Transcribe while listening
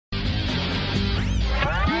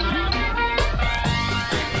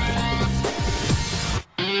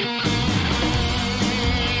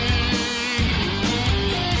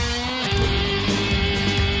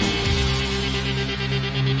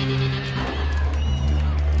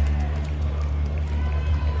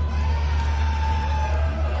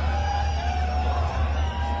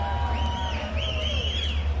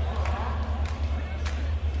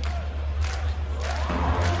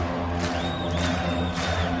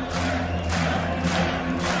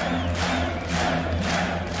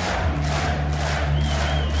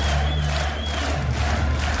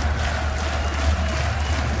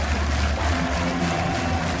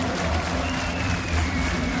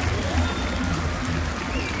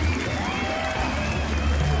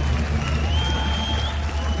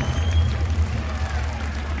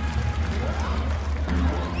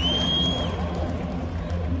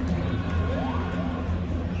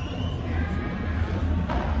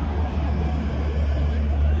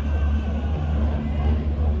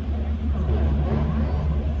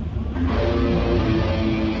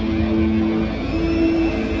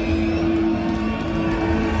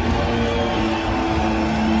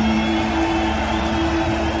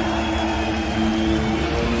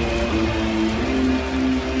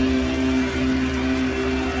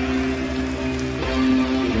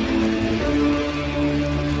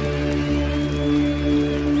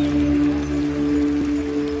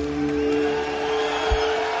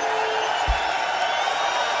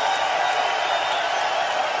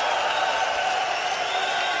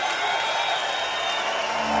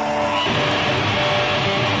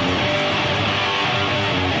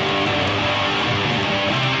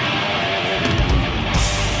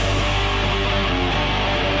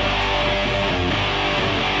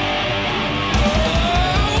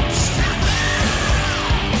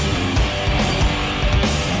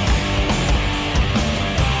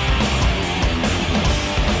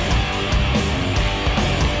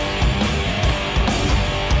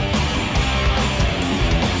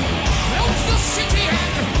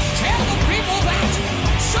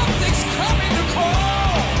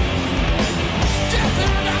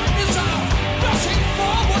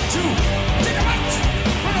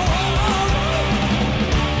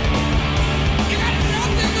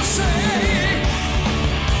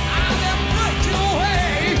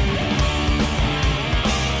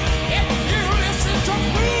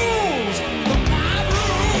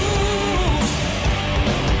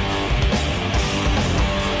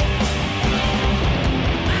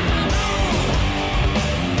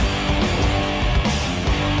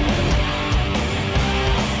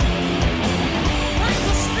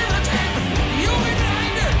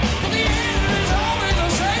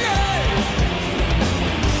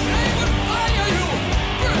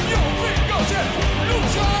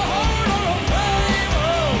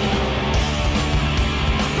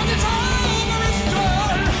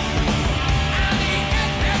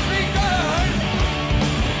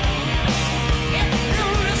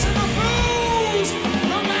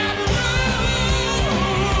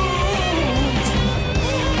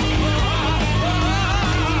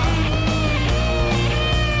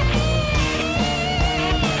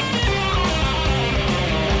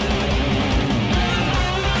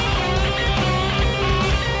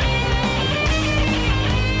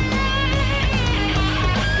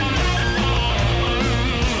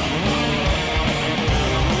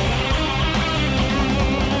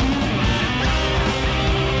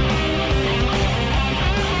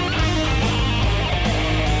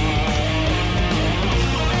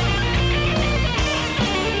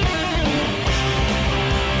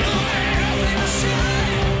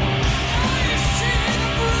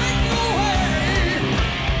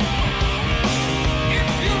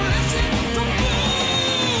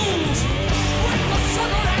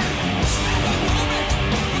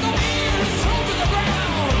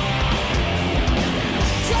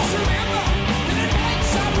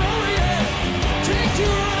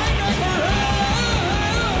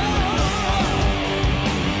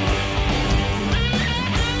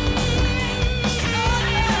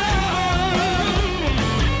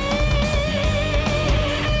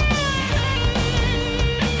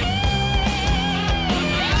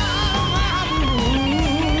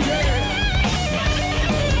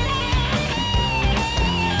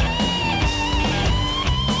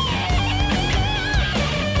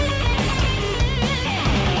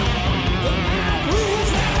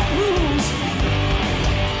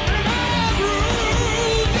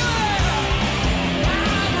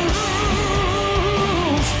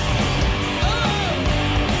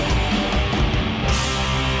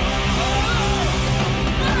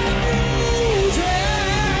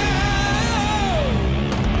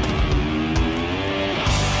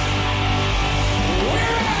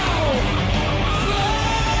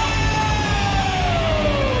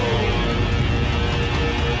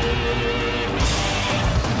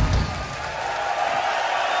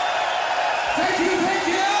Thank you, thank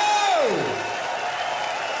you!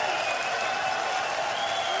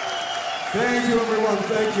 Thank you, everyone,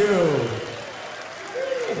 thank you.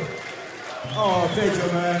 Oh, thank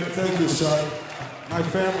you, man. Thank you, son. My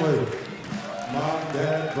family. Mom,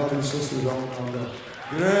 Dad, brothers, sisters, all around them.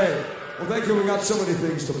 Great. Well, thank you. We got so many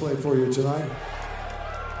things to play for you tonight.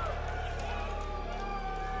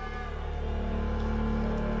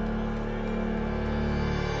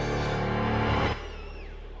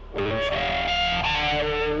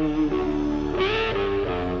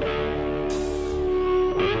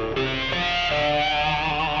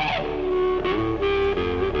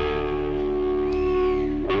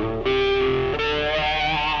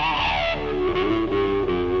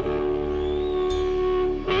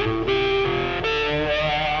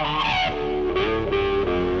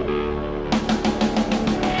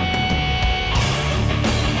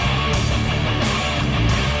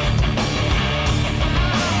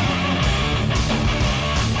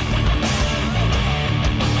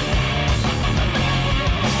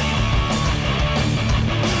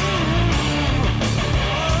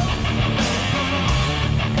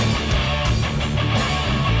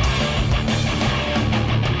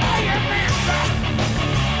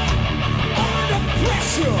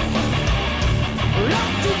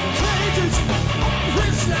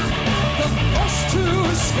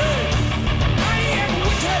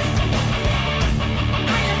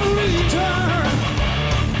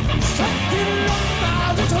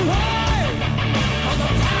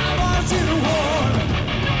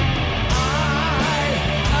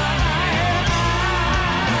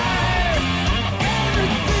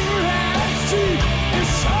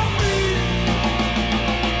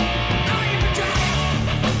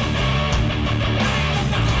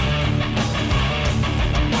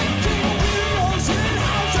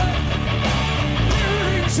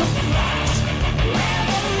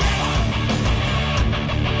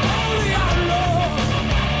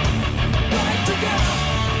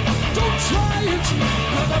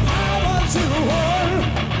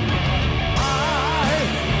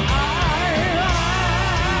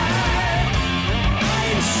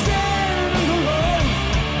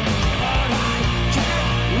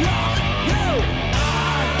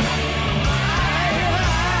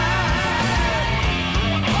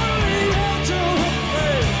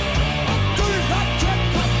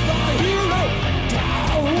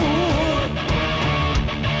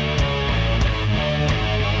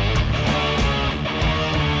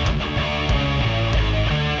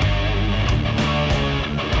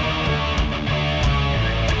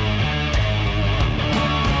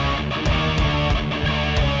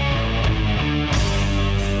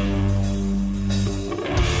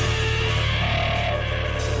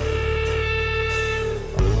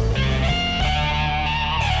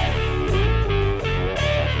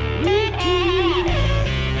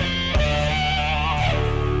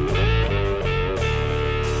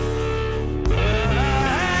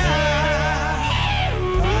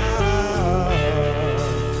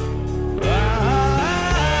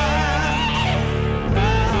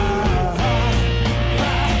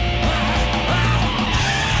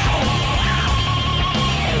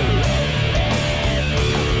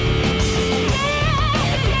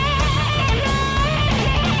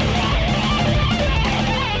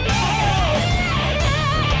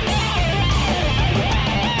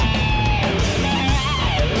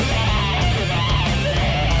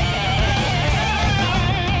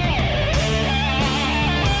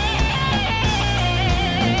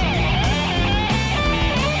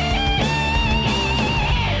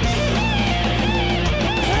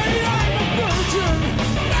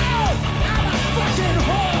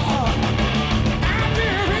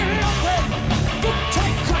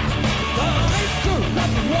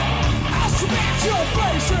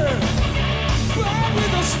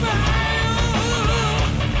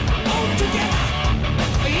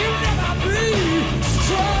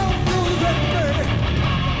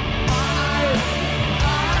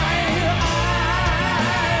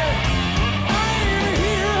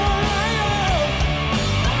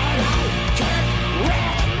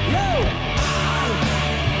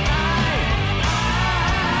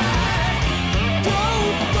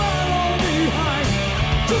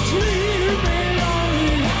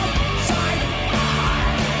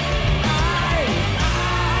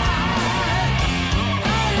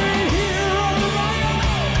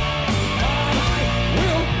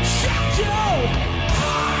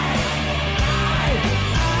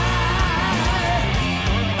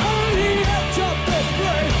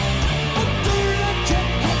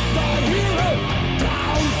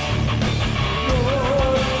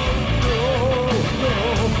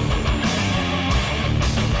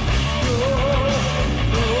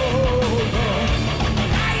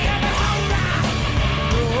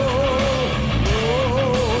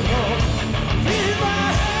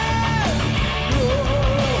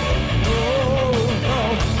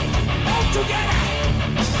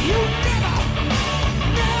 Thank you.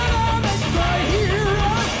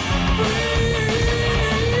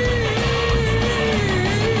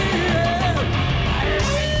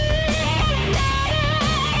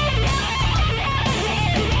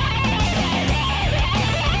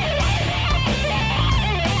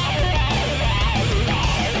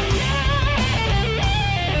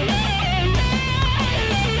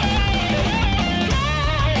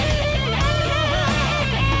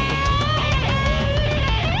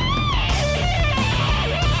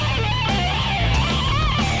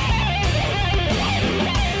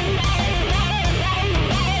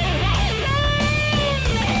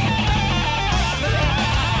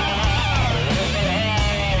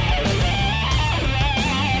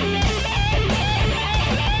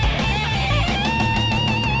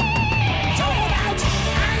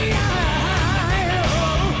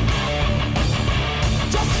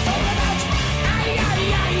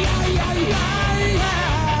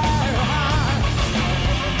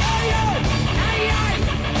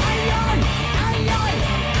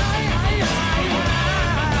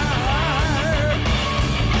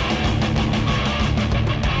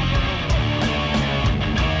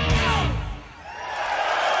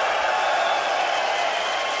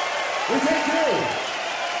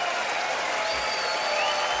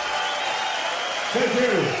 Thank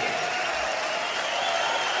you.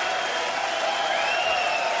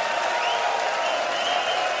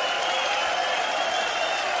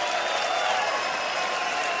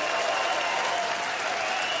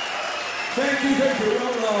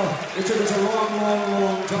 Well, it took us a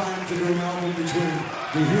long time to do an album between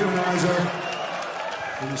Dehumanizer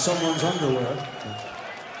and someone's underwear.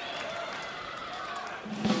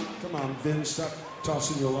 Come on, Vin, stop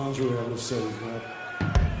tossing your lingerie on the stage, man.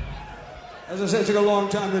 As I said, it took a long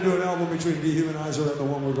time to do an album between Dehumanizer and the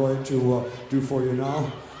one we're going to do for you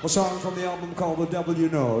now. A song from the album called The Devil You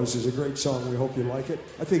Know. This is a great song. We hope you like it.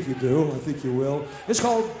 I think you do. I think you will. It's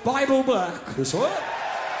called Bible Black. This one.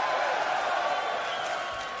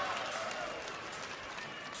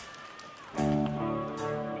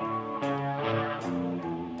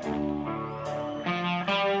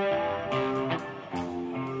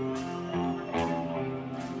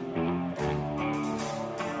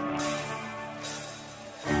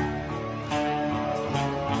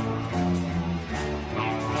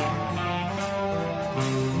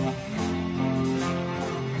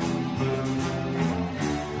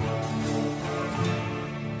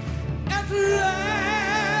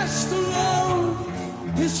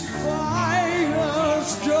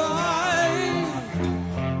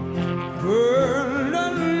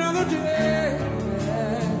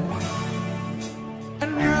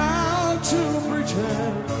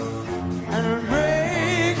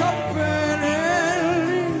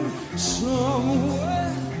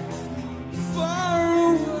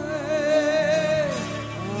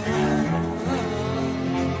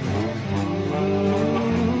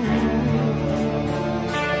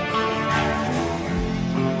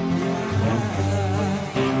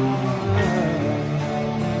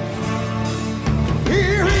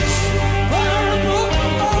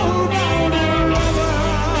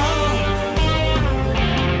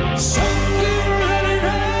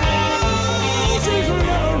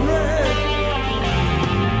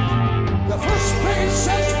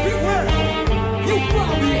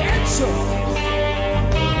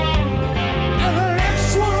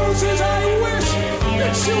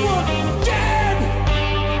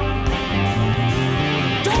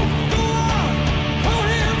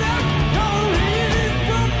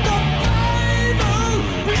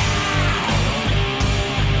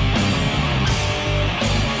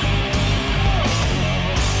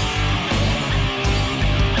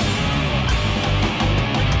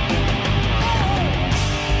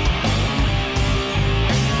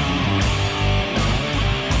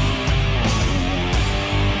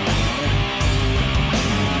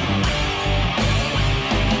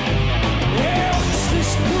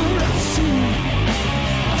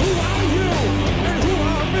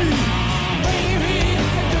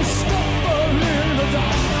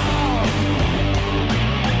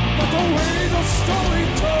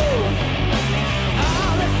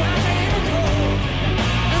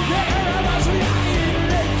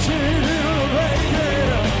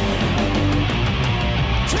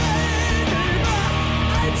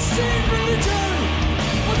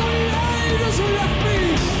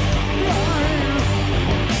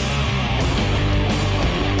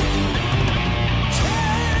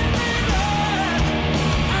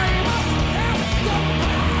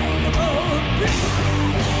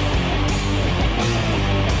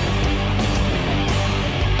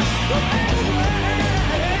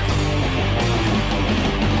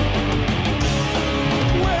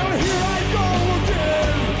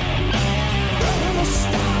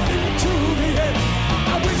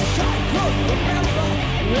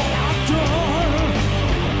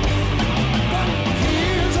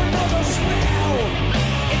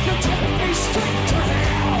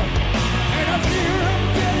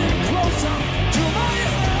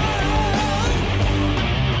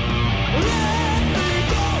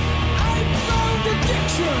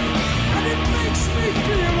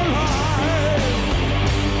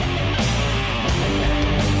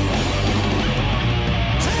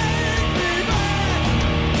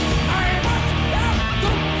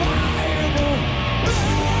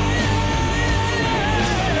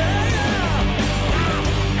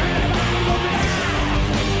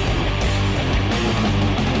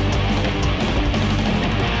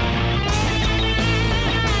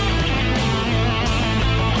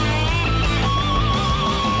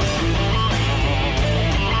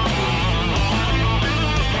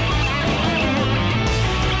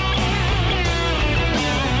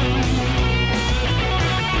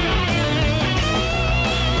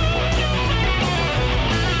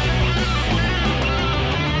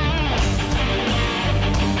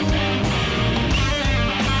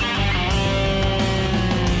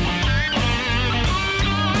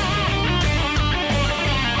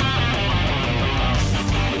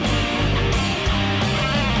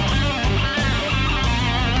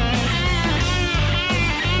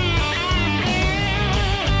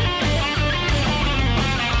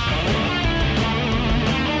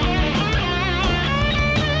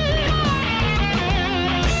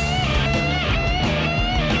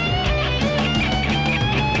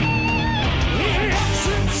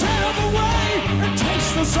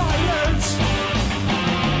 silence.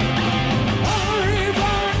 Only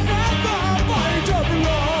for another bite of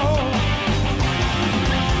love.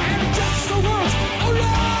 And just the words, oh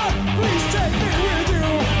Lord, please take me with you.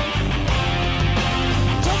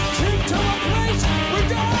 Tucked into a place we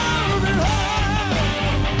don't hide.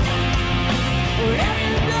 Let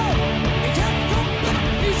him know he can't come back.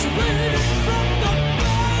 He's reading from the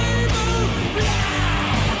Bible.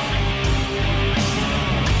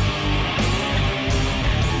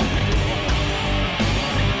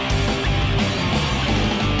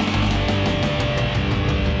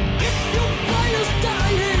 If your fire's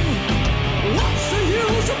dying, what's the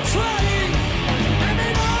use of trying? And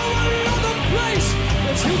in another place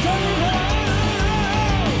that you can hide.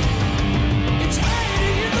 It's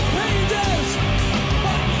hiding in the pages,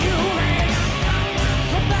 but you ain't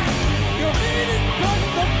come back. You're reading from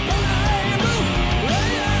the Bible.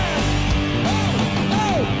 Yeah. Oh, oh,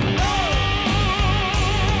 oh.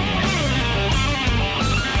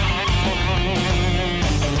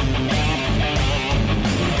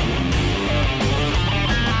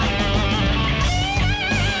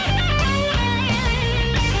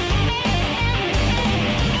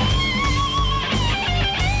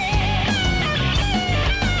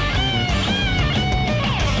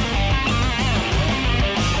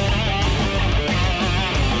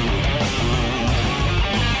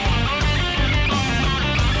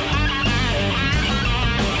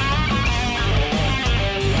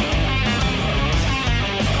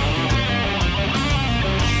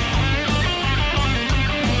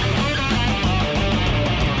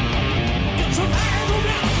 It's a Bible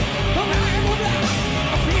black,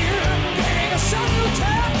 I feel I'm getting a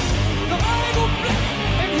suntan. The Bible black,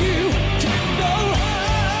 and you can go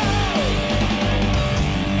home.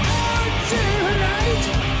 Tonight,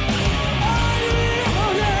 I never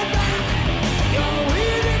get back. You're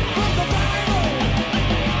reading from the Bible.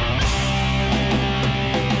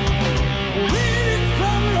 Reading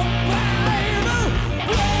from the Bible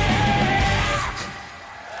black.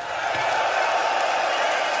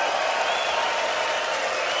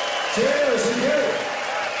 Cheers, and you.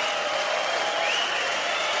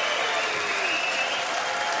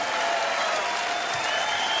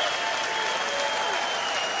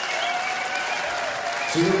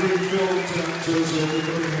 So you're being filmed tonight, too, so you're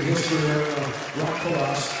looking at history of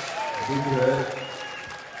Rockpalast. Be great.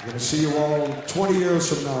 You're going to see you all 20 years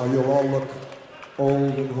from now. You'll all look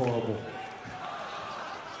old and horrible.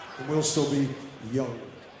 And we'll still be young.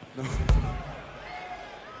 No.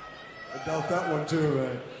 I doubt that one too,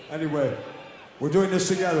 right? Anyway, we're doing this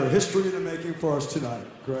together. History in the making for us tonight.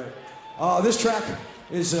 Great. This track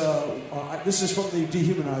is this is from the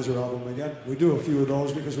Dehumanizer album again. We do a few of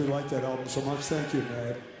those because we like that album so much. Thank you,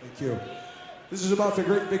 man. Thank you. This is about the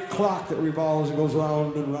great big clock that revolves and goes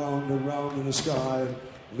round and round and round in the sky and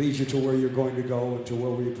leads you to where you're going to go and to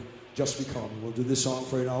where we've just become. We'll do this song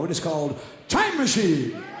for you now. It is called Time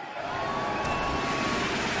Machine.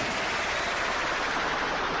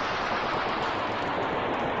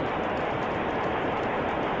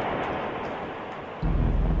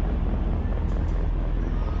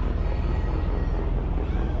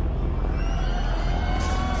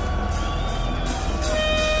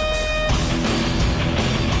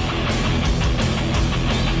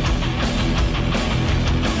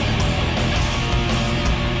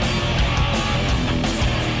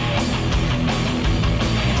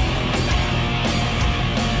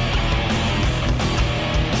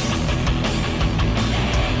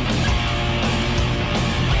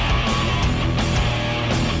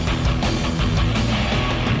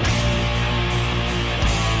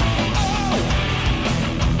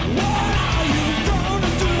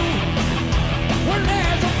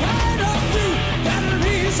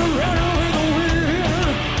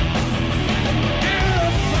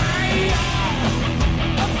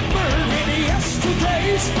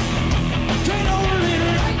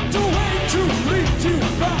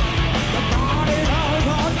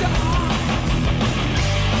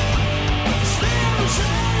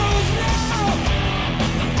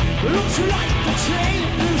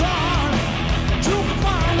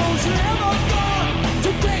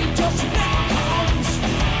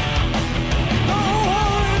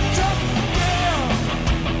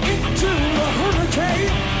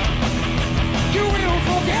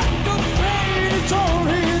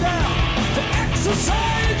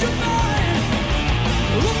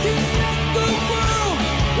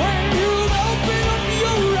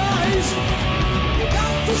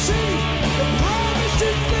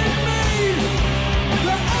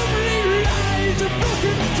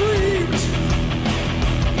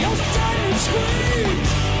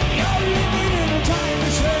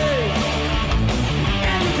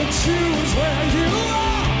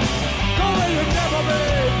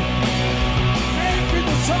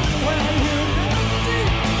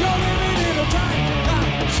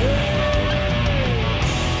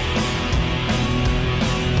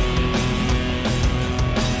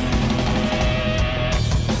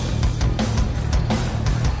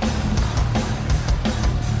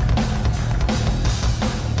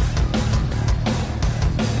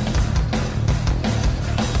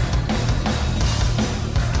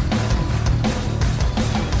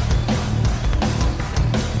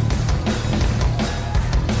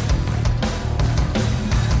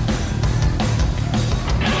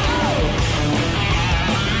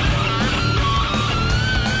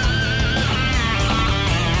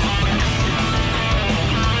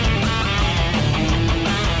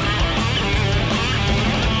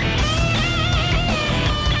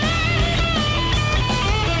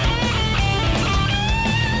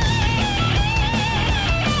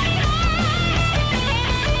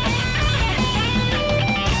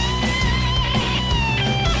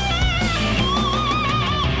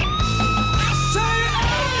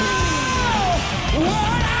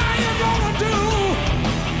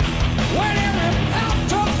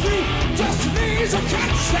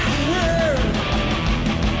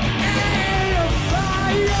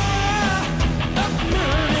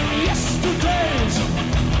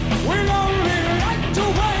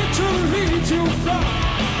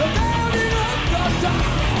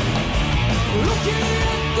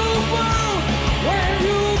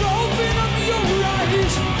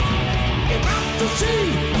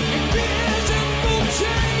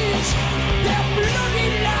 change their bloody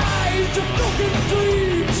lives, their broken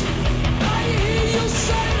dreams. I hear your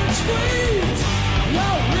silent screams.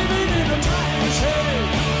 You're living in a time machine.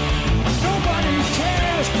 Nobody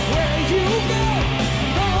cares where you go,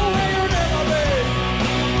 nor where you'll never be.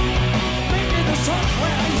 Maybe there's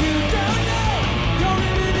somewhere you don't know. You're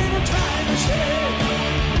living in a time machine.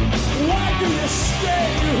 Why do you stay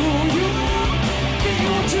who you are? Be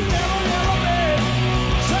what you never be.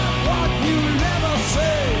 Someone you never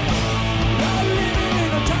say. You're living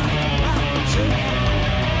in a time machine.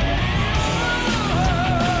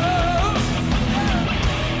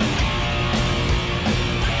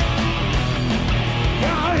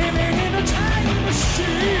 You're living in a time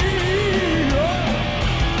machine.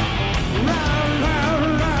 Round, round,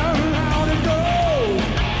 round, round and go.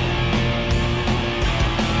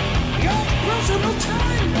 Your personal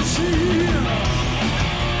time machine.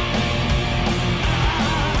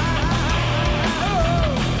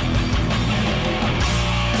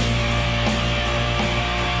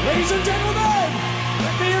 Ladies and gentlemen,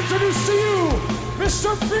 let me introduce to you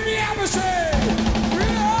Mr. Vinnie Appice.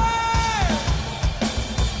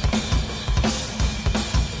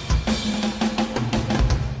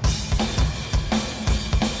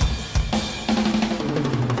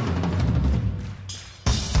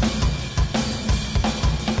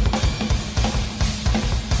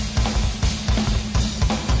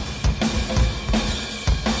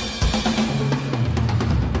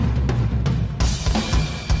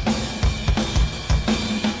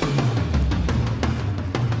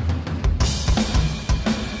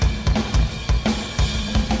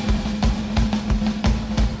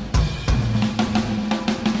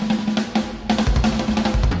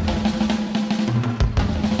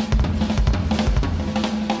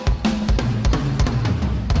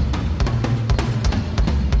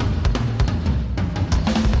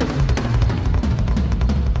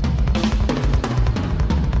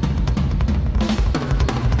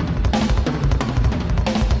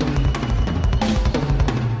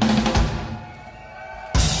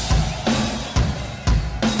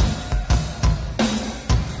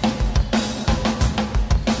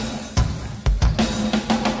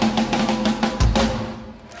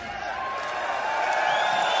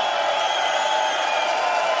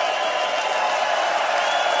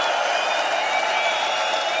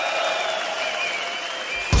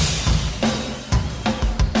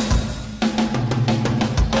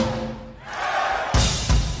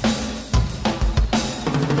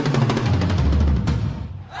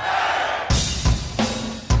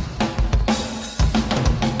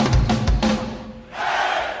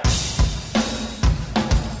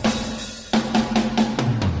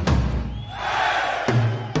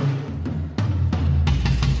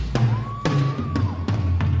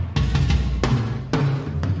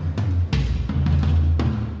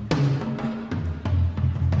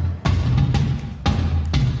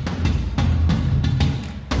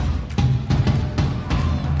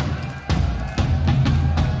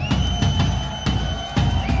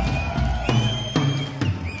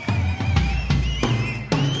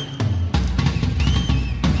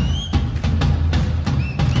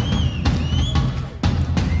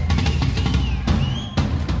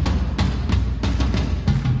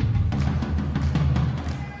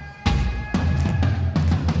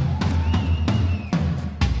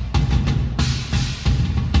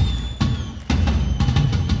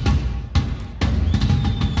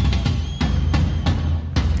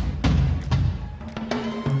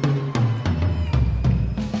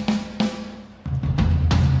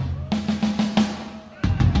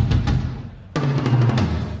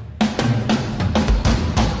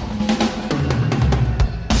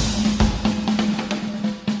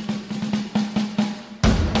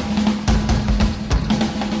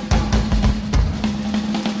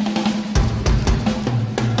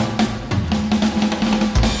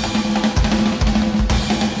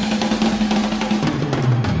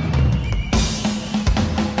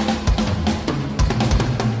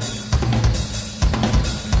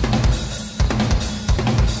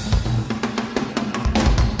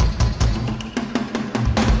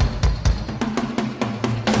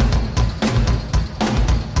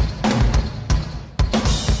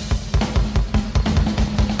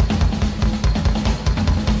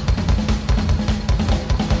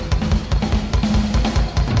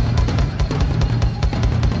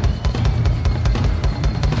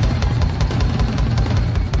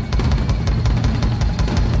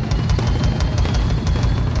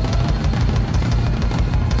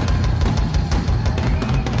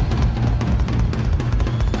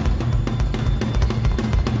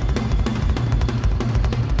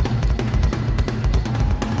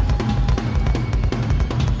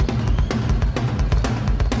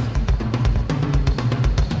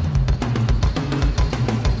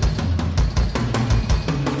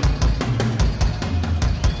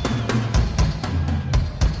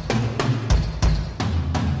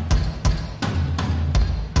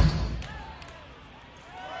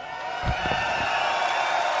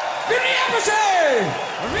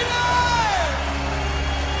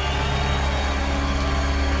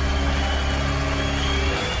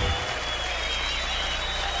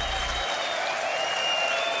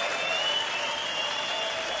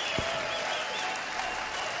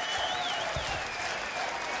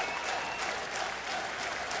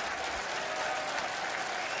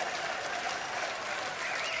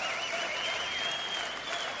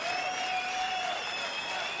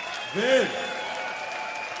 Vin.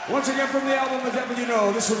 Once again from the album The Devil You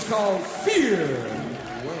Know, this one's called Fear.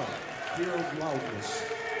 Well, fear of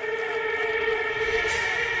loudness.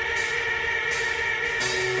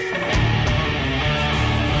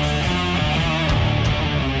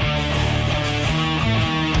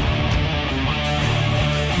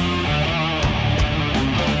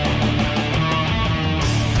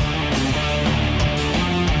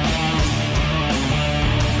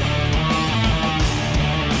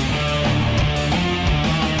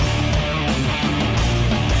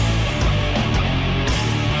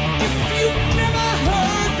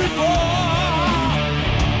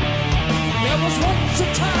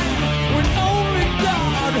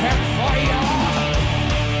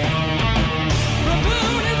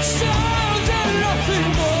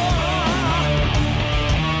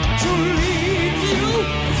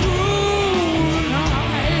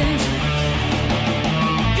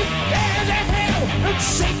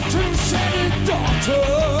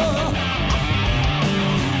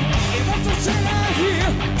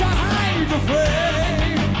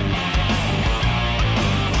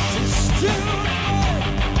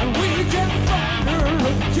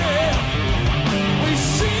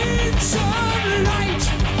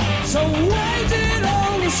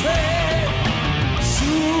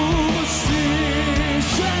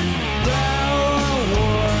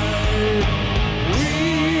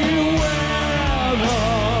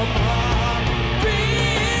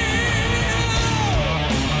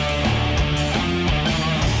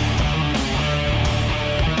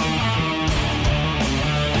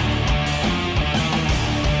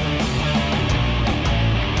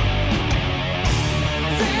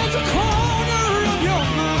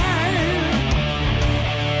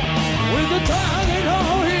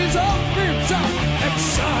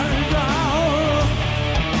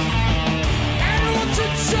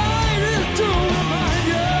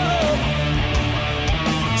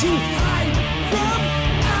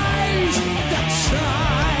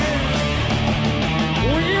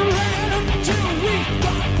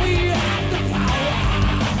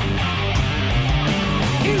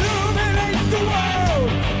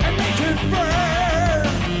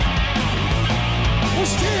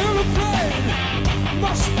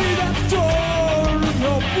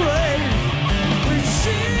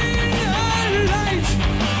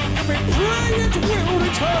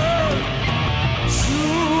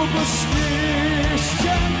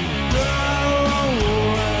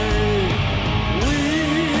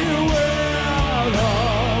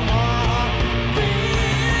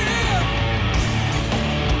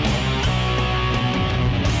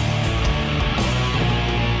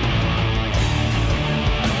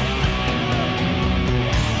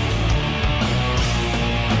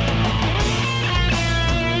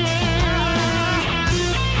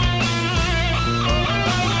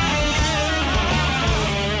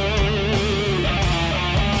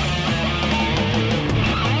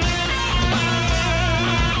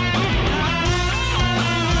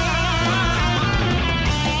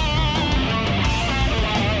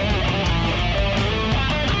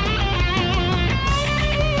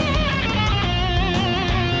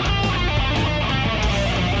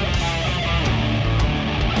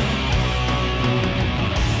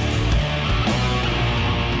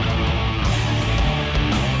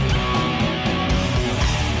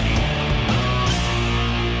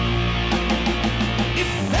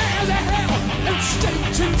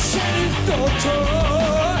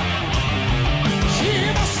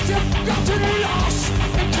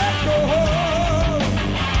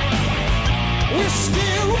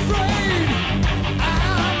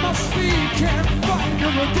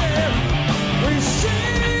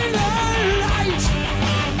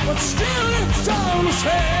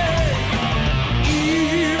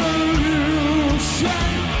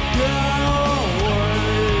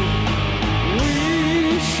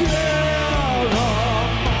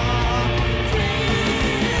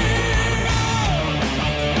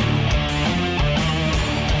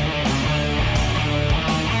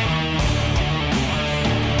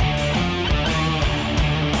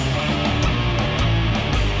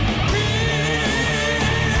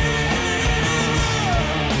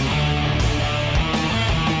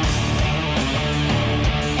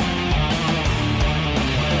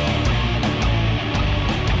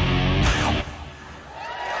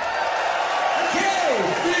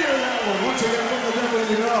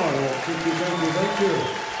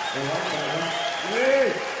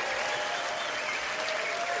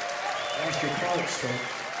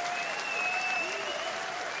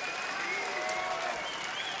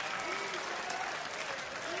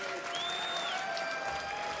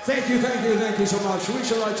 Thank you so much. We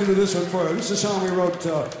should like to do this one for you. This is a song we wrote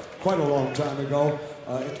quite a long time ago.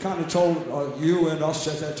 It kind of told you and us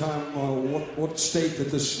at that time what state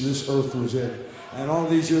that this earth was in. And all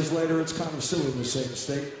these years later, it's kind of still in the same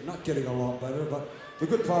state, not getting a lot better. But the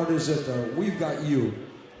good part is that we've got you,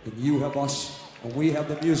 and you have us, and we have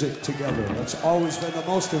the music together. That's always been the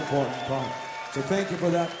most important part. So thank you for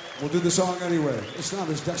that. We'll do the song anyway. It's not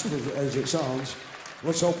as desperate as it sounds.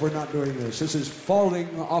 Let's hope we're not doing this. This is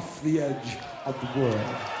Falling Off the Edge of the World.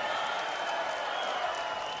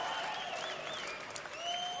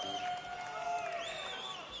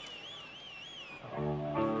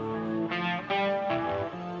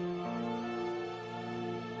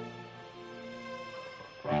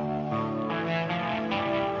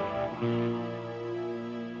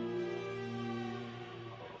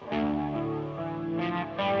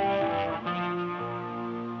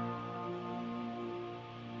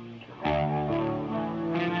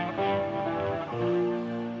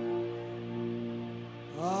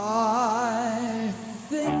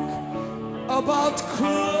 About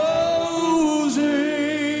closing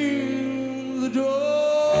the door,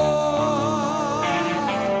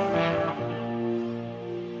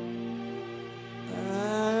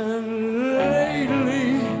 and lately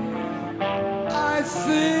I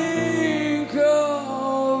think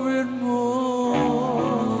of it more.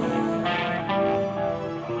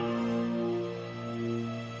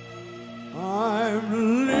 I'm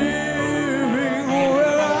living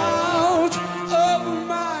well out of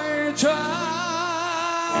my time.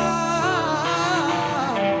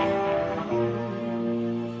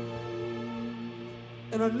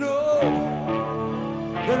 And I know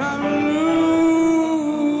that I'm losing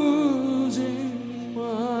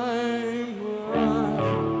my mind.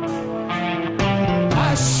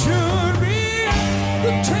 I should be at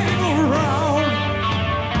the table round,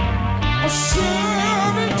 a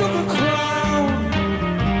servant of the crown,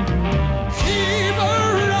 keeper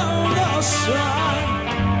of the sun,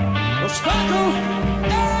 a sparkle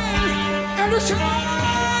and a shine.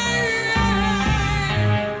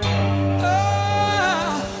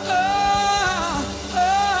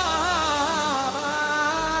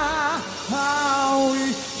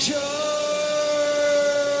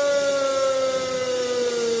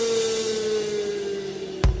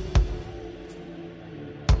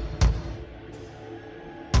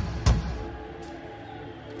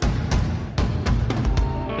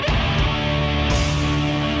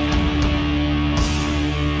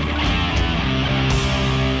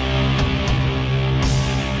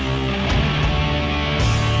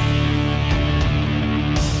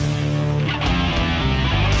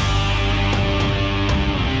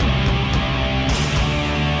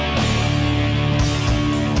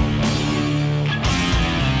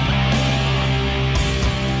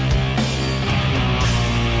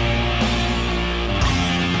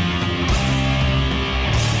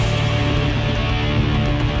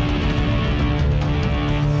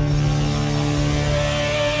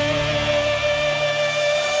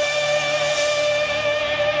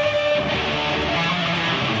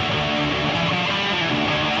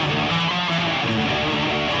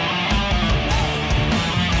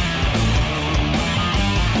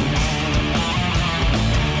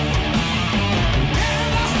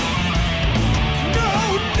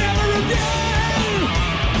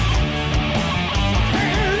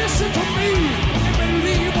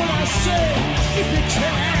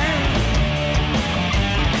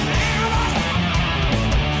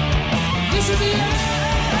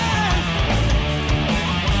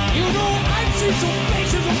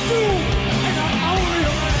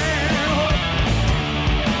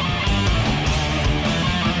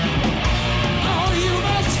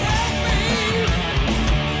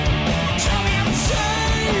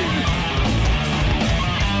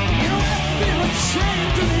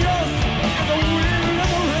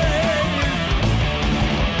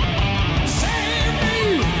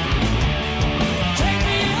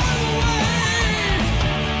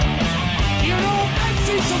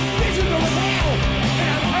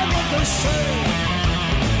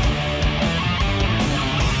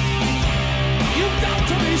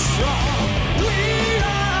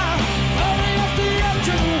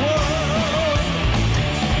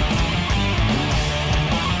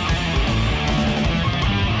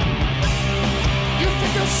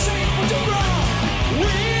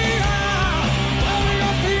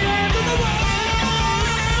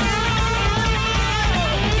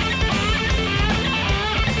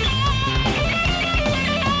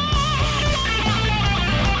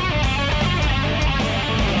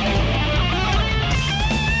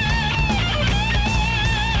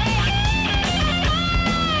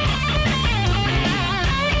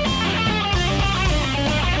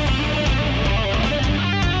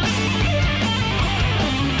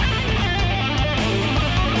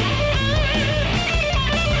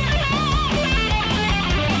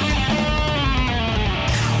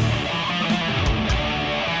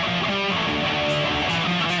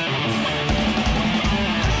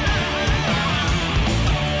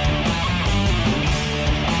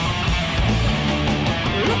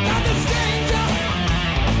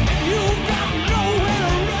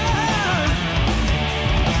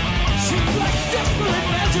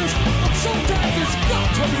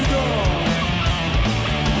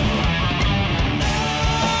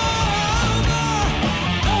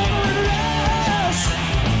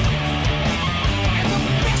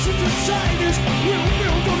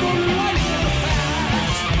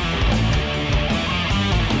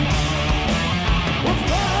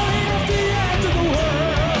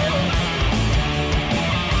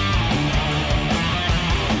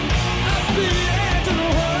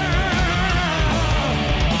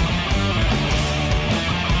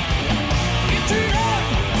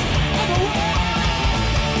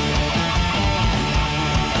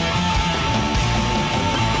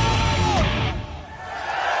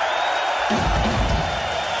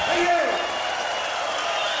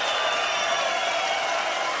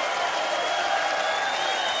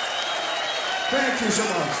 you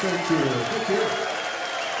so much. Thank you. Thank you.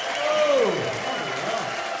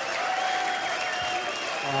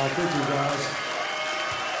 Oh, thank you, guys.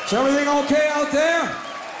 Is everything okay out there?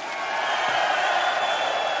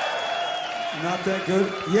 Not that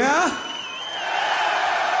good? Yeah?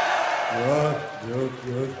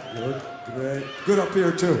 Good. Great. Good up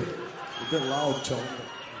here, too. A bit loud, Tony.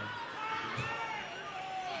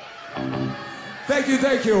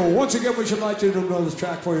 Thank you. Once again, we should like to do another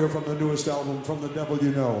track for you from the newest album, From the Devil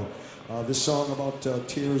You Know. This song about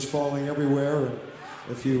tears falling everywhere. And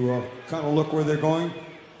if you kind of look where they're going,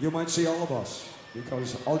 you might see all of us.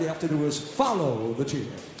 Because all you have to do is follow the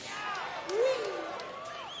tears.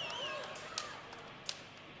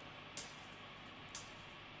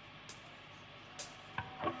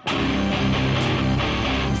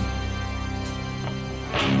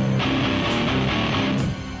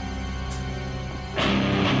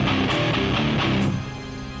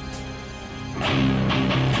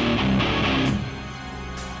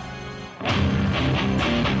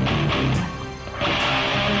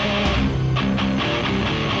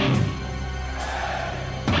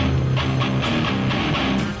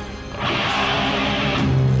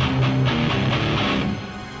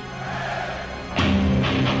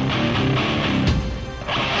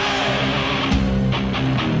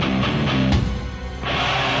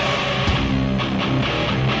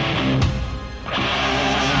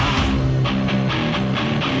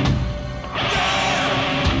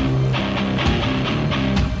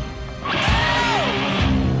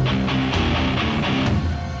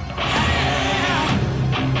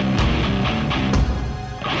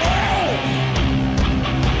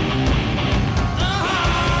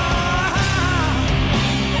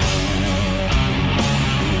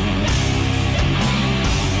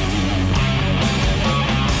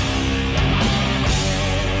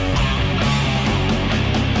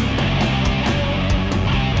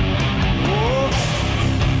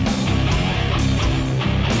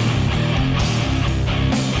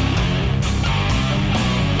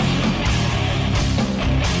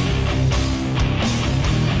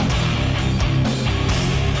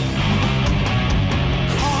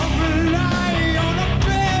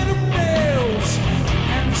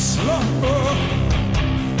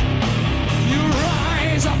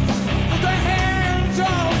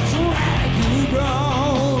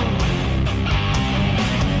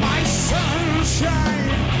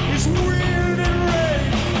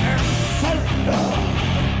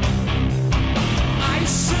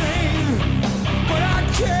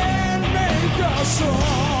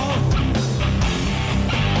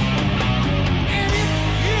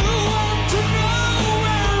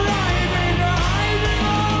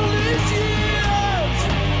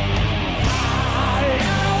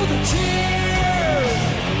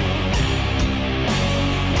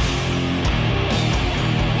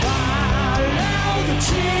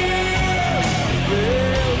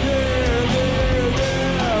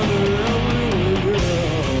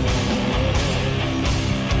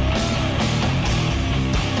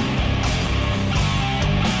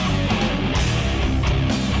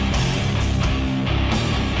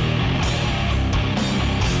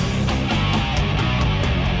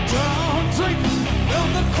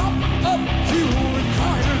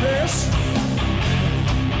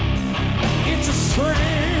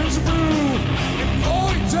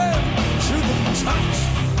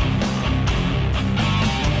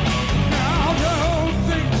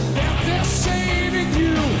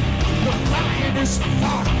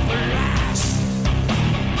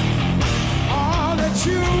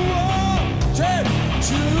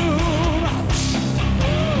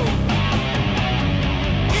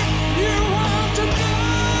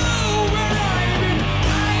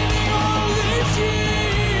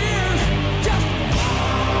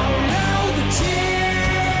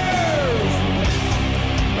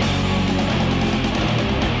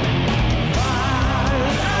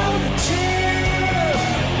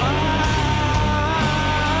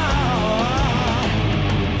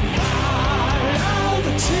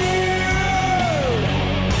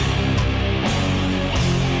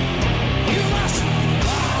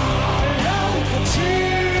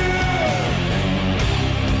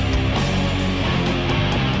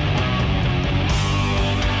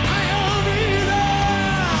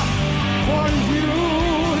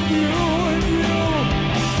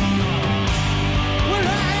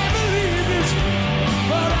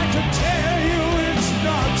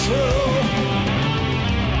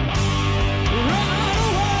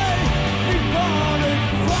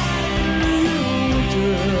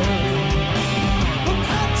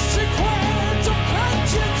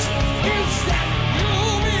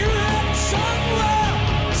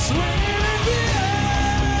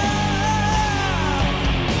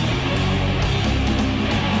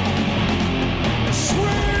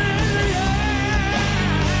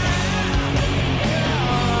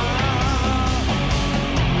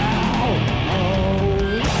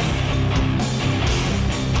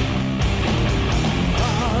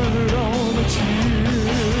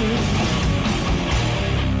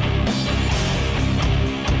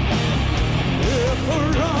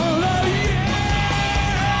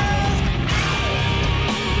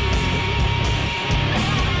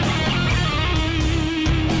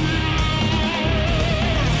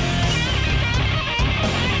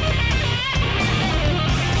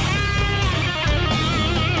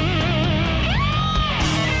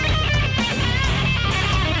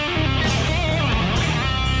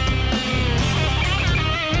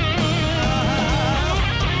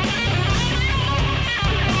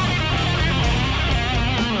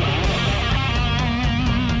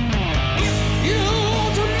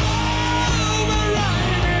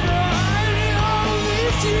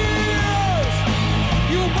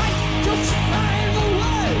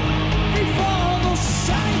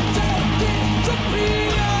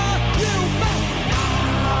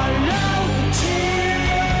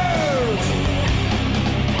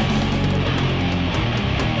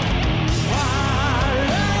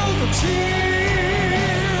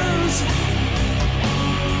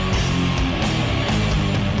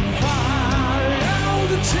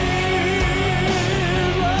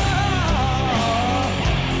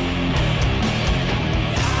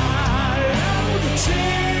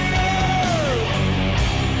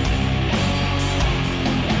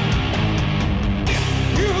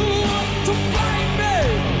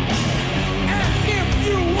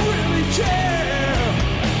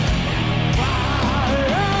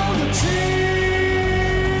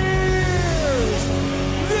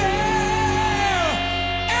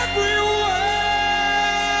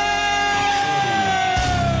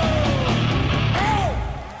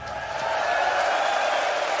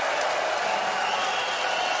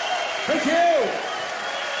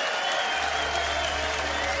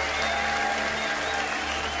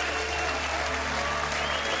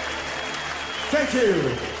 Thank you.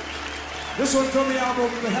 This one from the album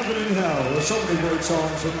Heaven and Hell. There's so many great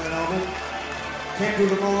songs from that album. Can't do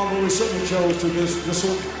them all, but we certainly chose to this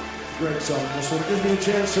one. Great song. This one gives me a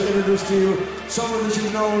chance to introduce to you someone that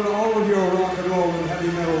you've known all of your rock and roll and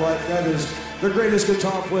heavy metal life. That is the greatest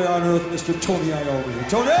guitar player on earth, Mr. Tony Iommi.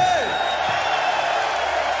 Tony!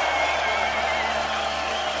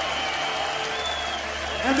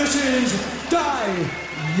 And this is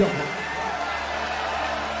Die Young.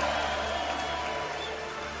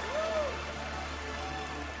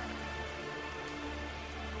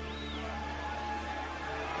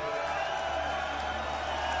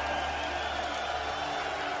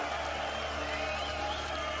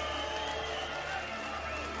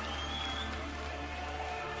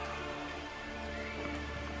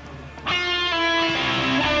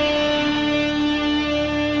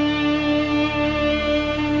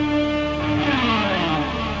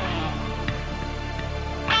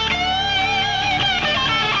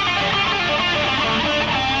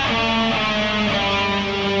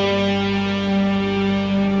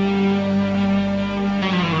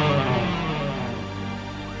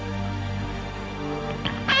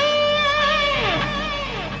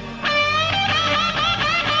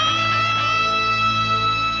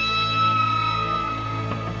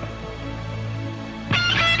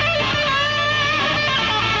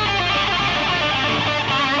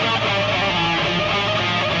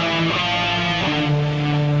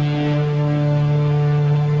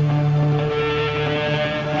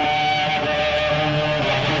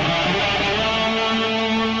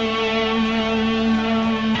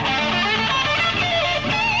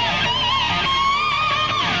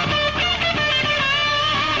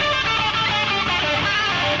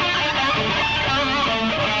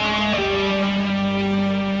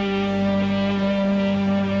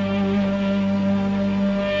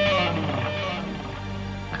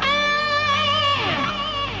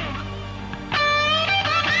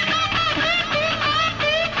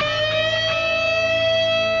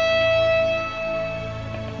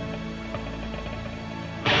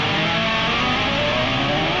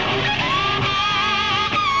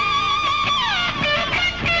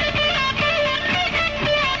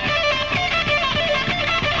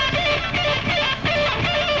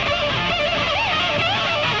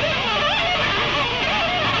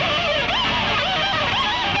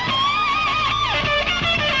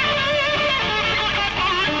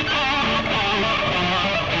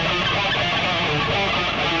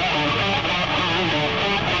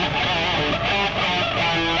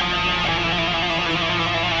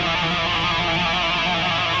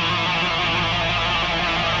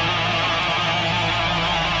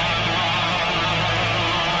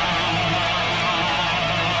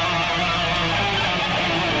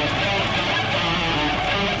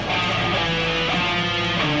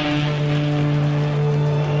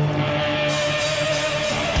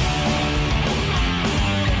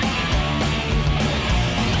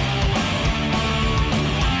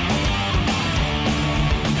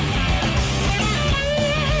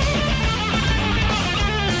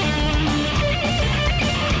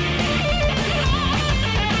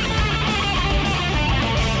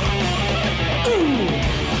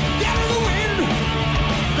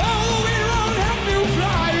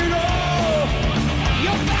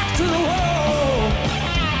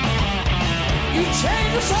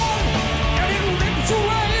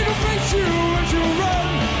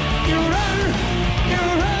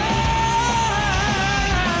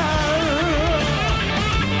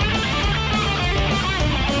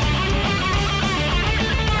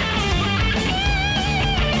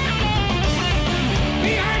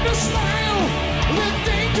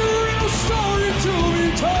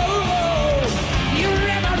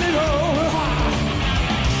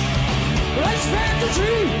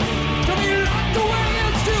 To be locked away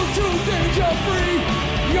and still to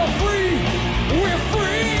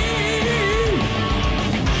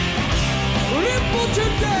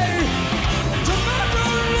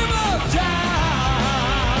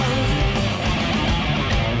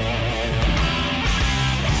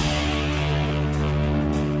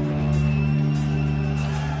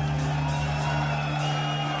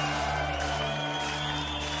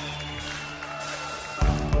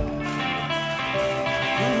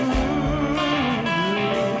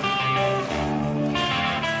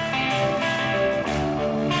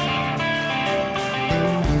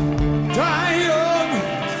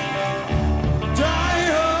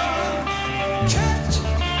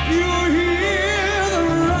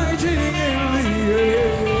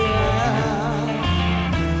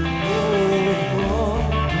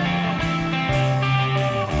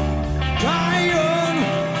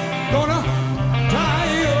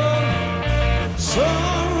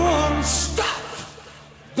run, stop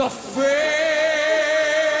the fear.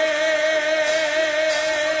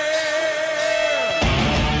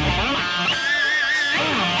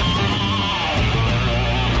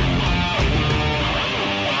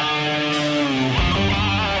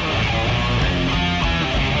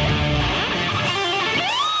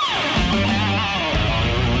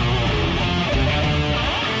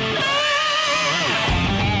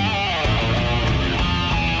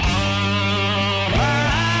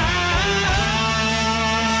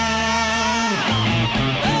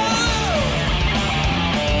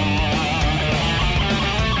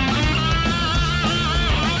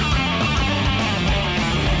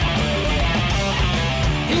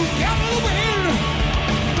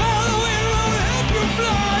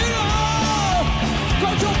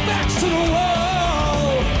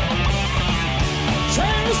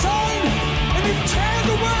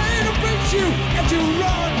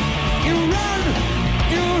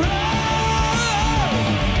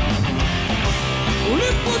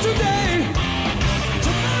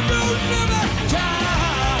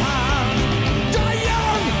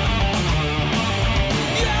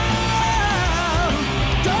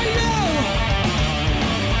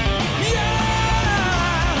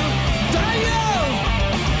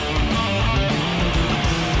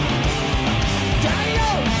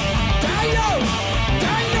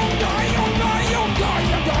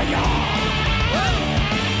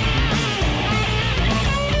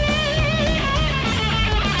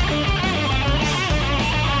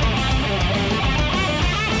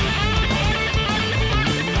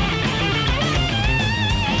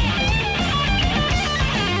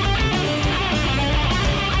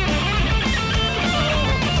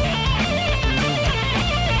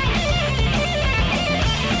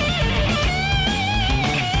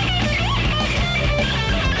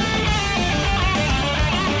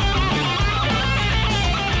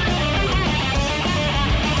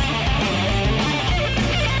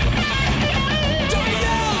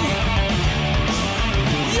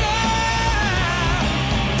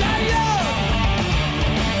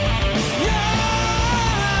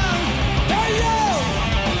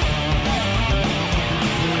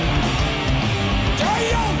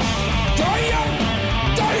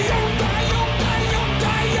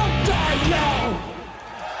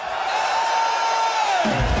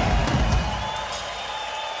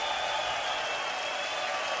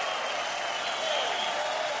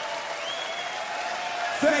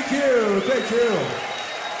 Thank you.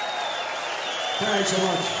 Thanks so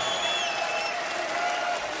much.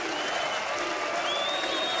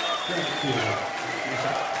 Thank you.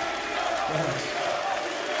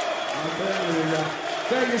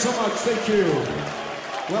 Thank you so much. Thank you.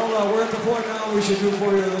 Well, we're at the point now we should do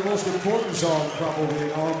for you the most important song probably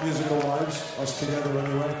in our musical lives, us together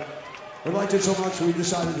anyway. We liked it so much we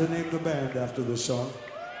decided to name the band after this song.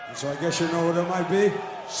 And so I guess you know what it might be.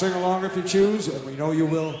 Sing along if you choose, and we know you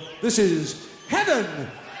will. This is Heaven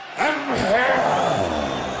and Hell.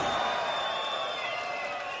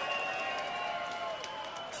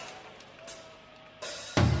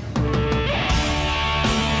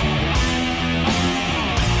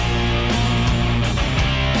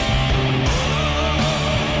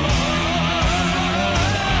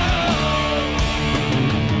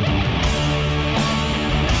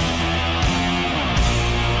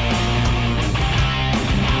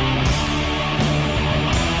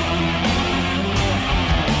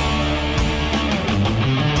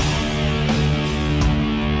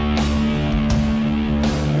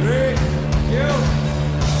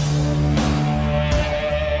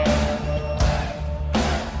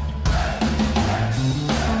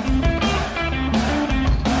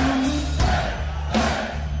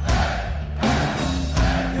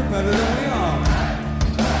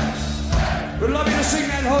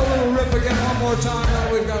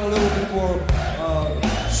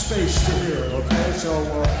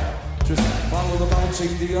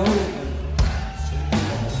 Dio.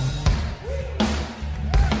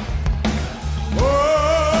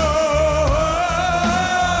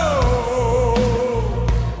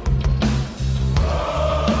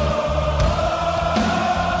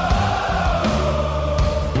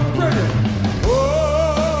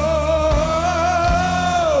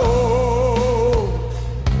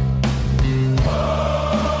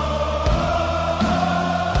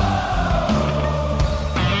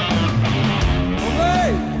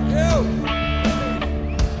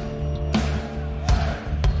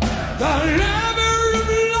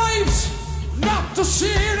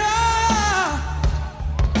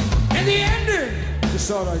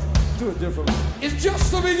 Thought I'd do it differently. It's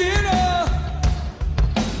just the beginner.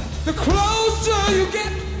 The closer you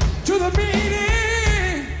get to the meaning,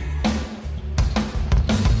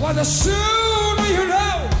 Well, the sooner you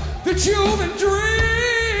know that you've been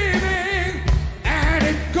dreaming, and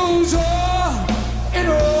it goes on and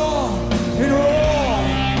on and on.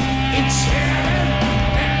 It's heaven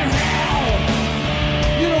and hell.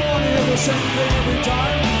 You don't want to hear the same thing every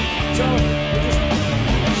time, so you just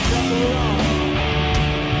jump around.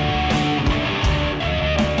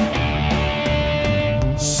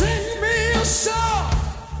 Sing me a song,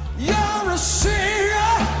 you're a singer.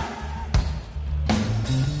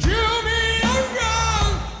 Do me a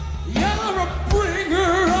wrong, you're a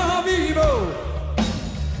bringer of evil.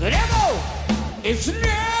 The devil is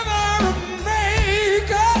never a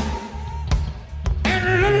maker, and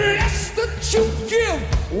the less that you give,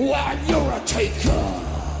 while you're a taker.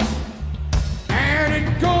 And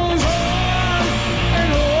it goes on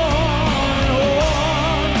and on and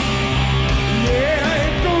on. Yeah,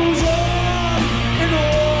 it goes on and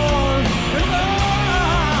on and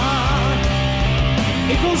on.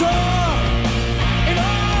 It goes on and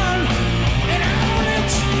on and on.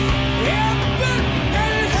 It's heaven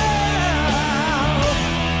and hell.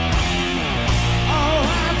 Oh,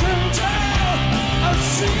 I can tell. I've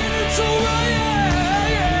seen it so well.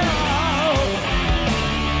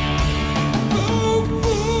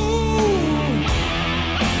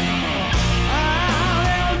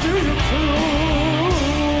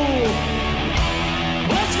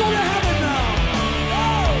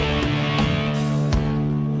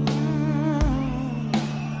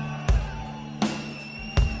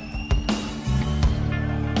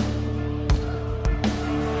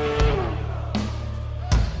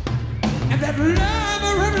 That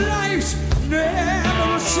lover of life's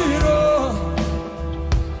never a sinner.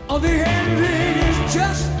 Oh, the ending is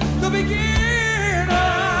just the beginning.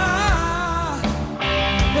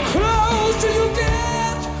 The closer you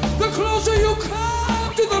get, the closer you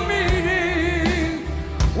come to the meaning.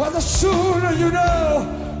 Well, the sooner you know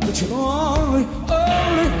that you're only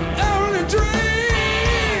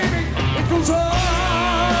dreaming. It goes on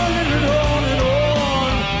and on and on.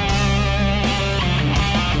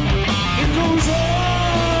 It goes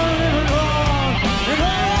on and on and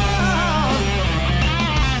on.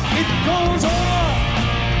 It goes on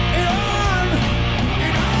and on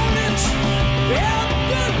and on. It's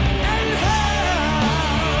heaven and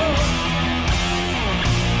hell.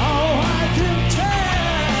 Oh, I can tell.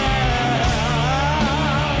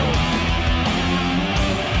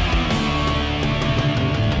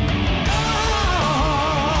 Oh,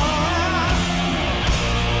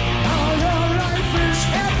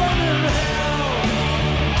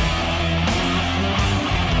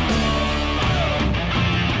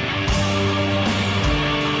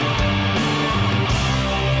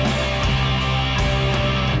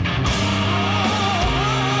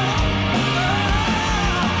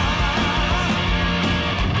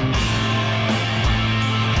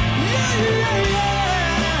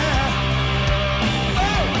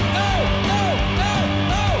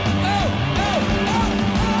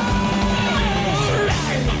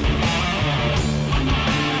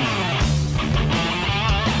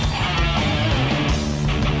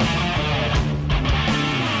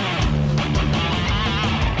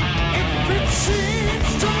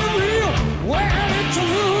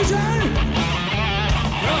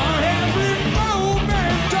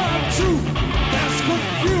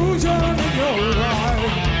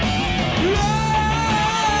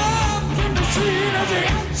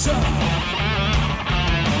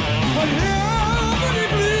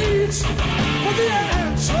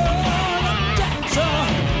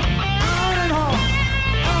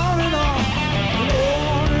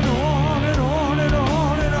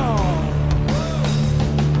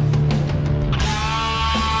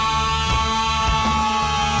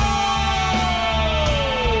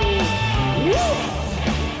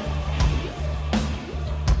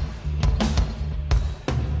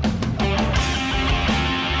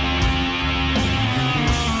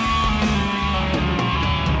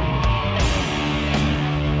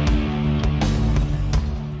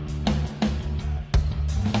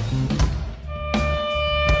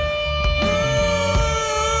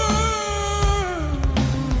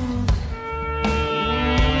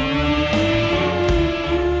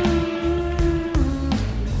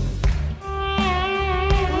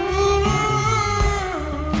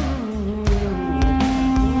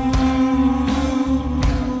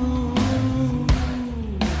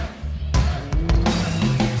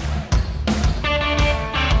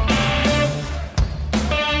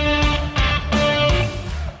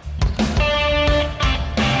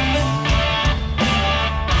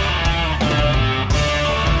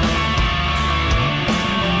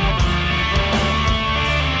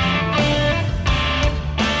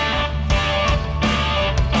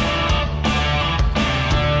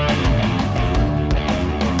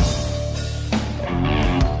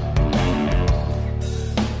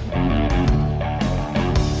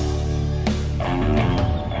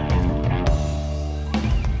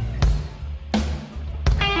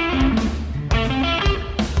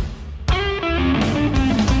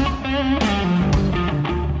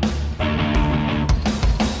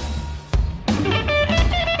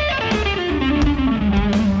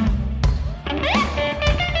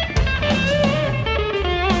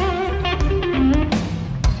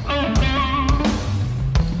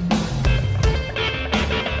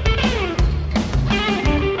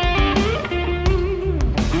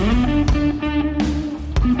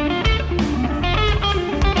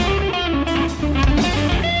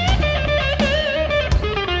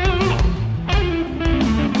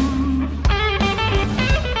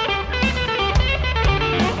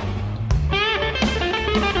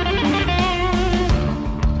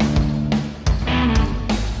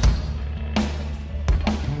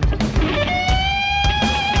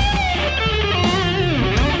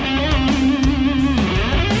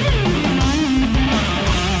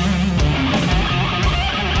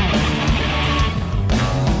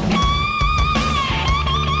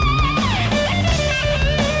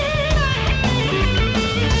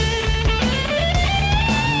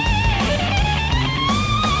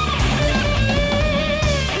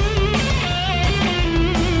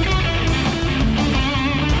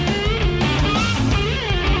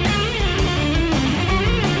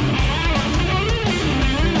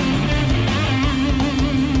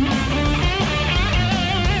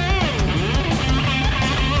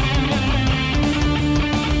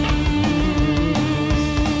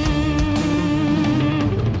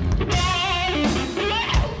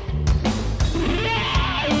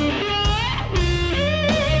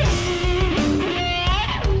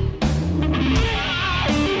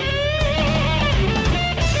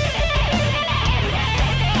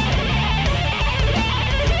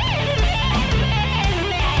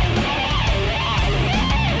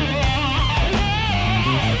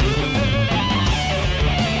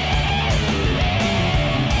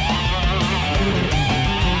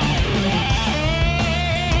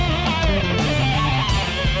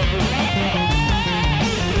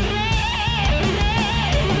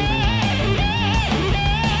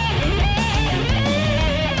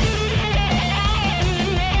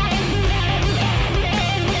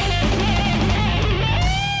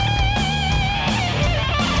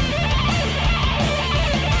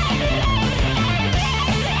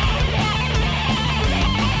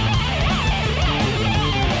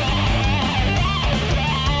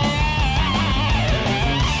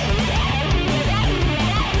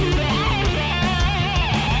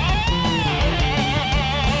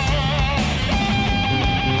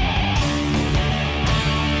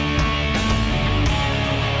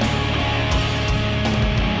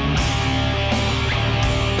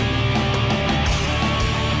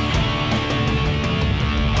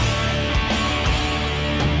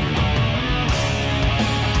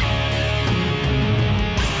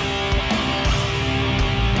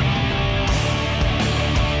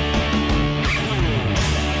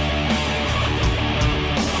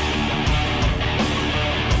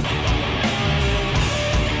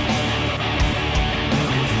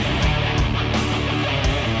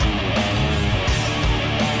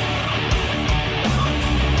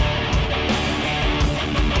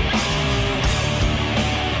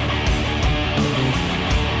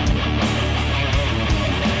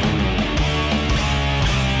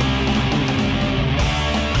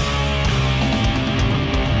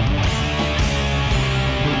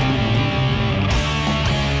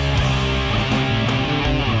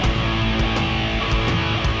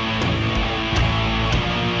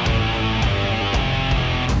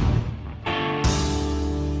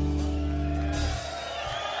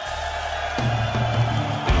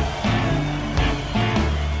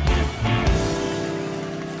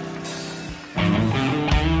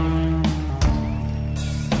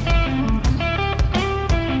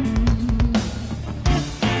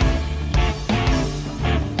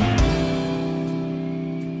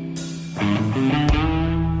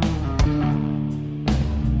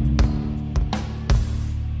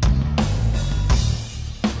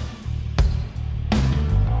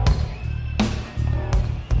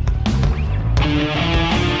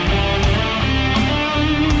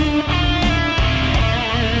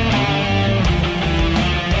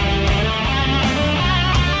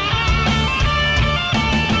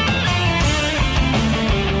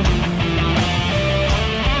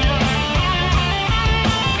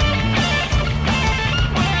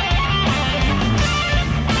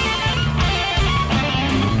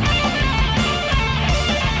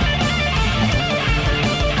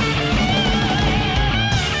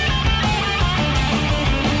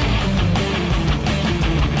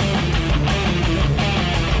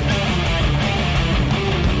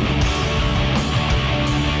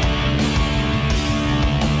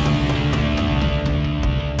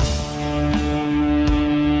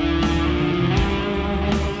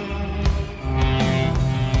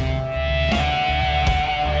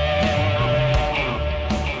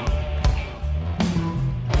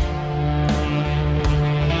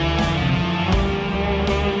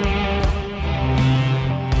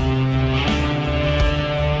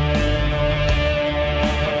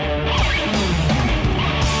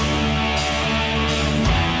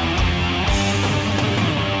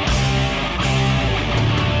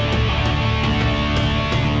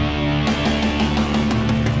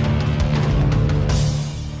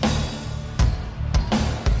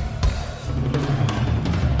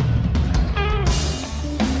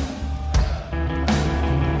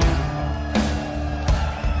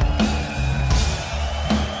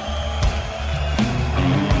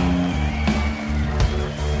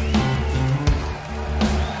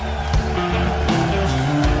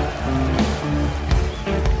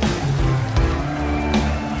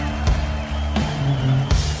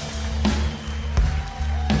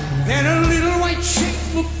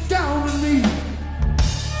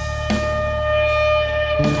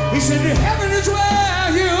 He said, heaven is where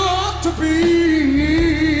you ought to be.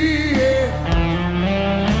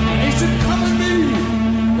 And he said, come with me,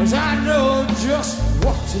 as I know just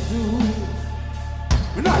what to do.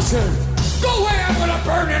 And I said, go where I'm gonna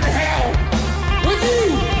burn in hell with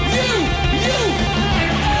you,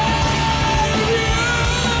 and all of you.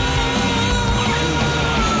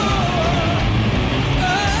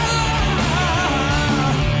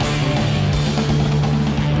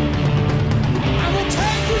 I will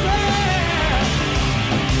take you there.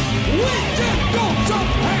 We just don't jump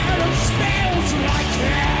ahead of smells like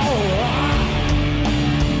hell.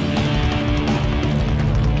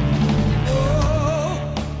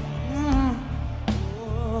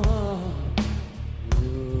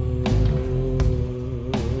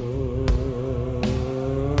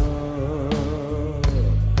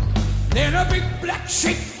 Then a big black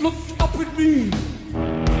shape looked up at me.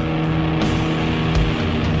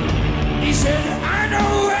 He said, I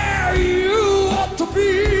know where you ought to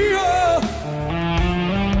be.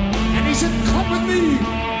 And he said, come with me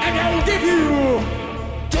and I'll give you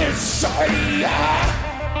desire.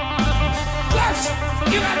 Plus,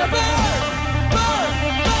 you gotta burn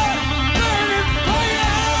in fire.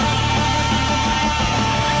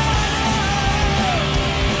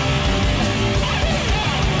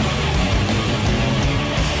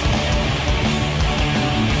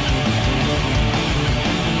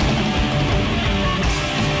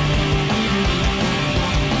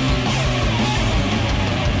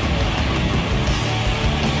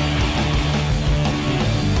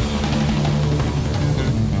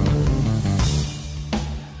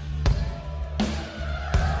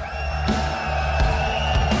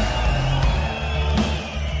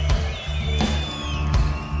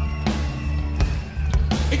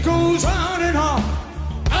 It goes on and on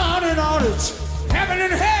and on. It's heaven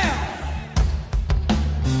and hell.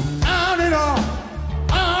 On and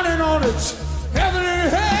on and on. It's heaven and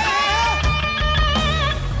hell.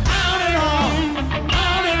 On and on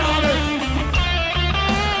and on.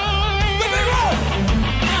 The big road.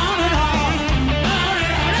 On and on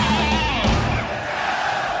and on.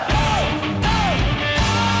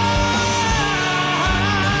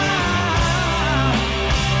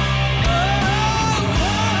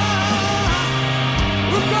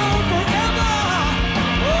 We're going forever.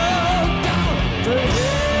 Oh, down to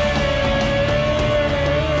hell.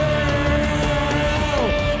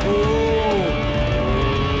 Oh.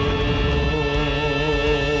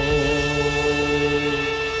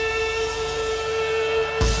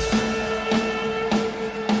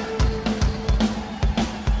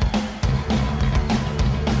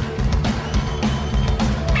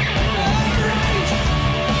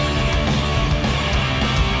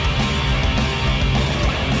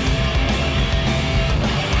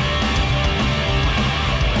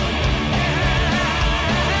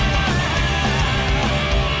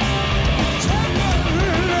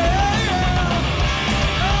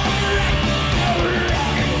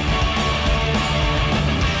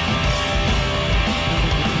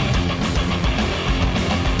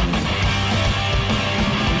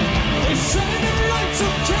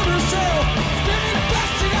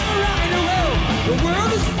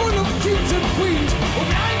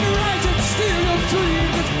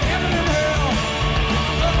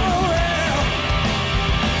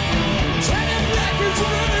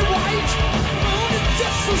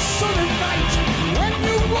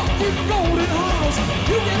 Golden halls,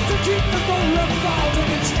 you get to keep the golden balls,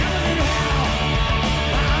 and it's heaven and hell.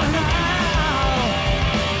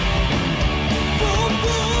 Boom,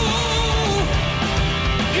 boom.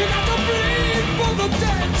 You got to bleed for the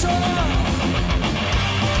dancer.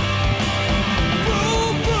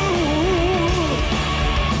 Boom, boom.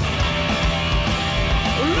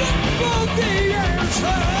 Look for the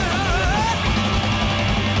answer.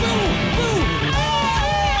 Boom, boom.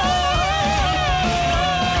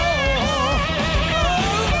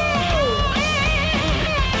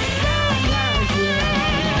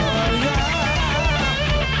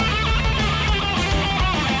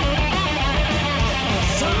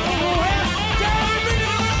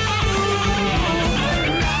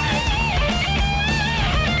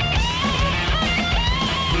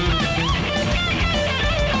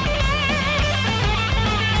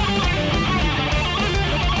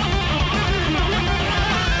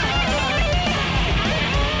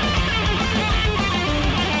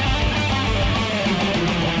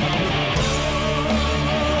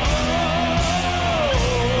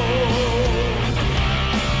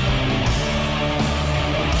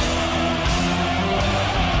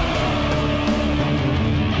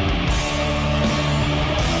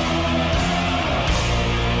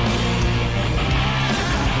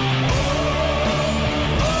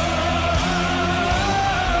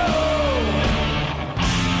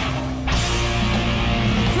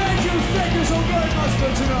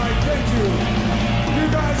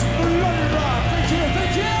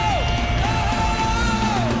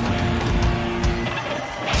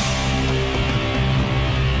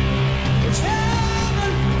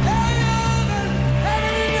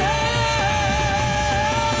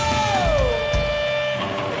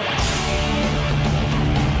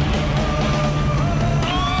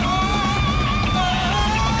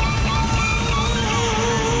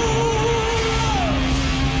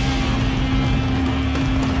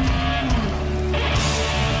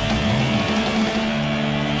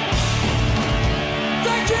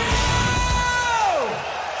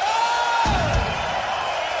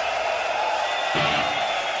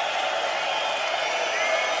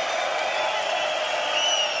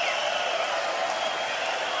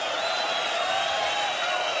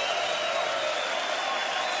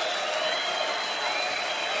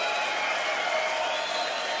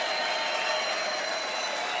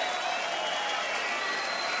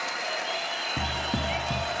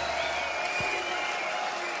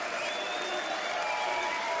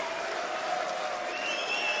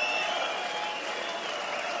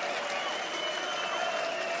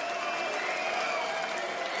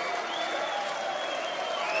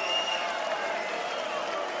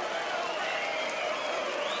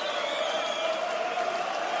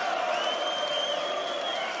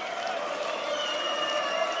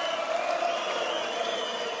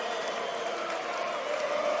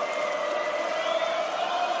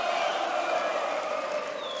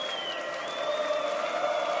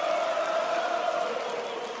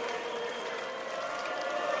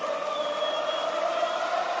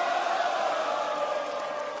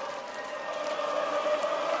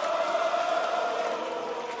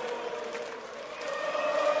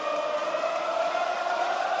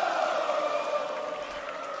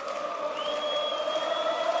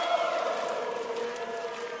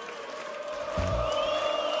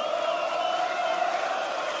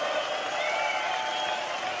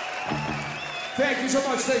 Thank you so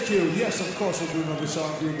much, thank you. Yes, of course we'll do another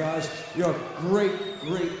song for you guys. You're a great,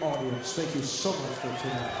 great audience. Thank you so much for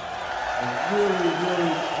tonight. Really,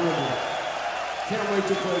 really brilliant. Can't wait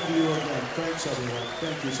to play for you again. Thanks, everyone.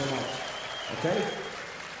 Thank you so much. Okay?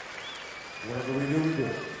 Whatever we do, we do.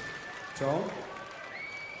 Tone?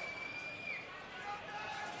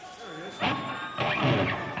 There it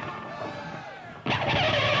is.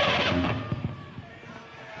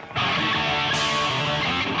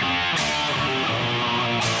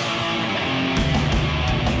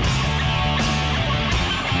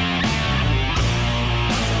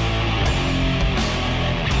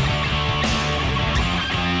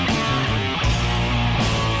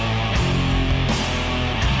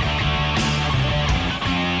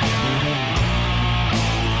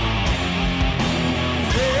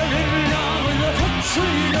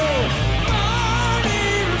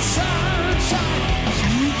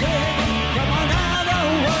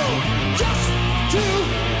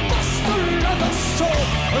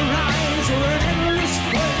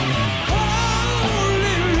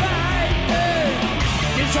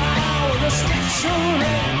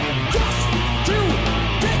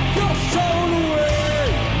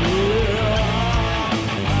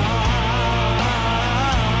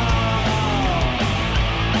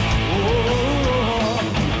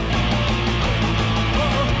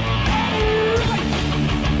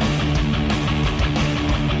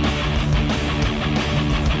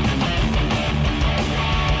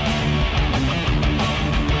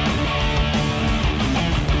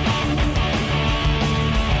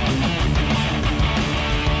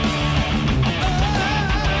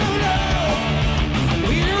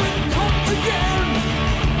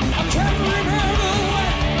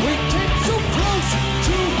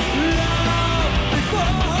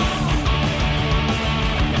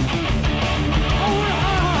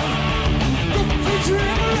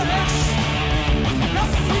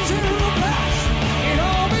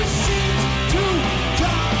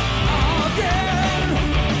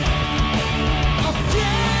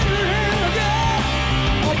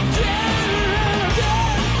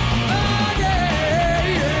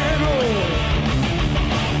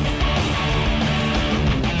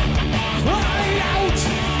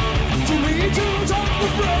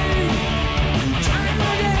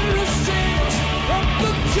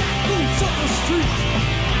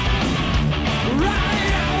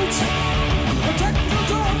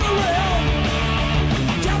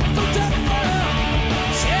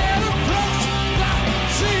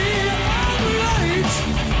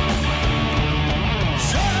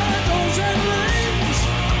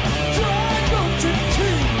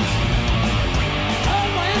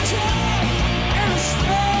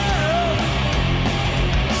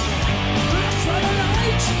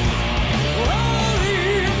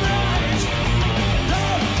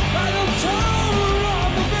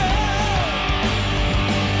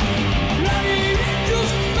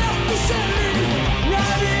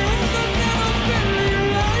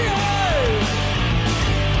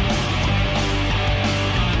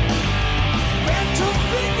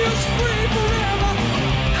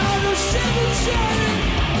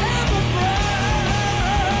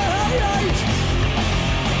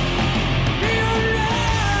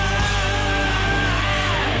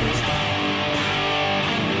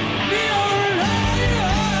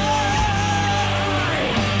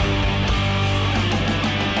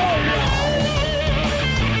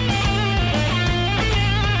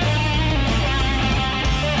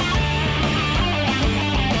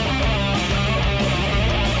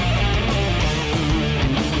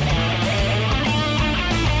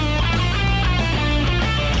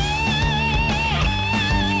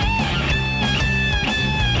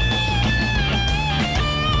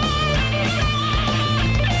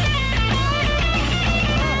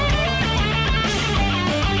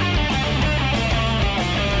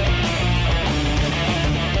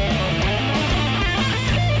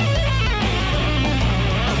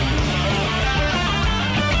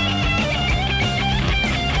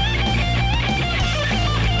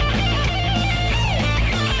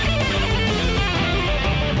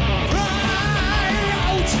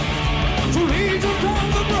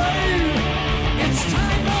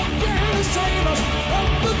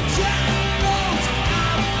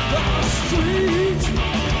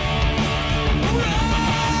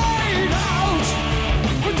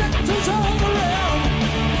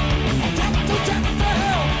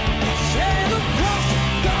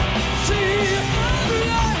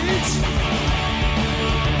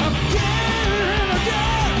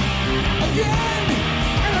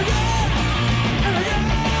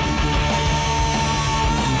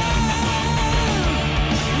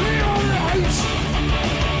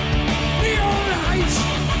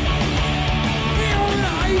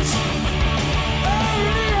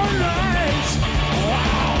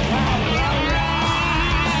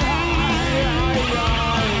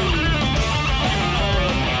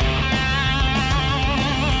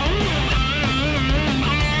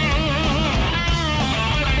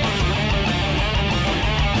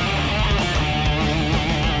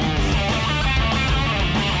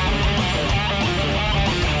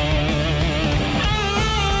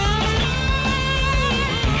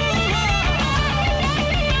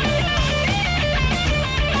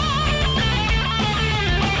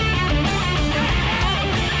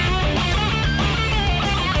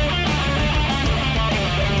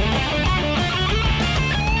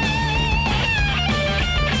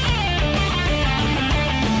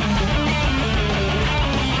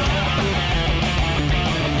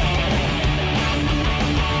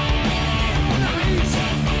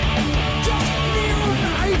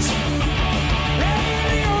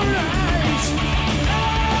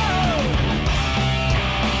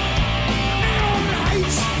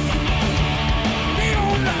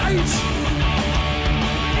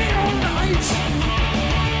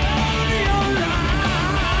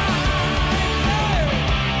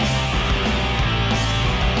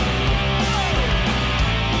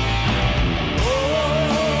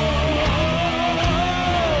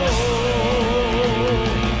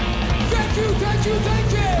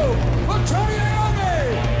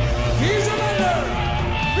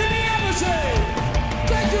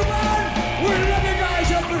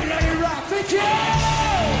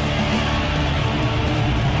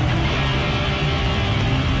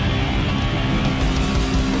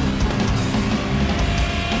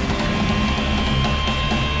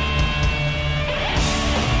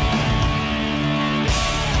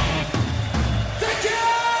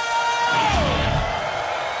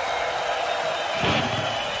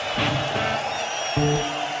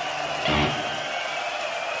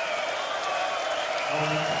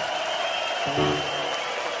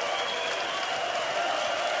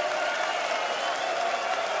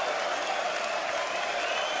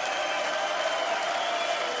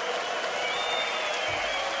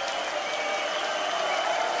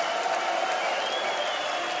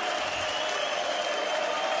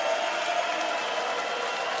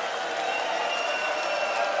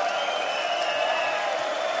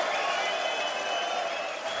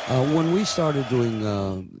 When we started doing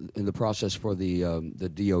in the process for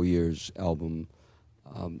the Dio Years album,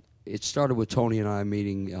 it started with Tony and I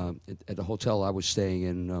meeting at the hotel I was staying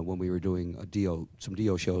in when we were doing some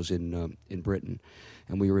Dio shows in Britain,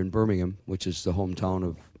 and we were in Birmingham, which is the hometown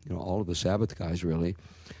of all of the Sabbath guys really.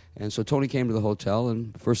 And so Tony came to the hotel,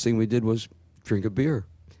 and the first thing we did was drink a beer,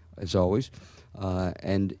 as always,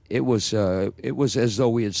 and it was as though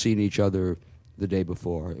we had seen each other the day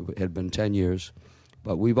before. It had been 10 years.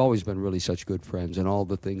 But we've always been really such good friends, and all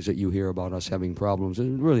the things that you hear about us having problems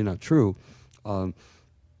is really not true.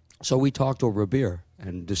 So we talked over a beer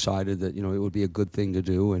and decided that it would be a good thing to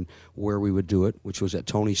do and where we would do it, which was at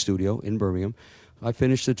Tony's studio in Birmingham. I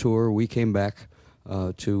finished the tour. We came back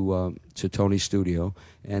to Tony's studio,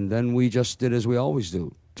 and then we just did as we always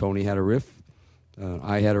do. Tony had a riff.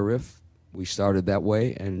 I had a riff. We started that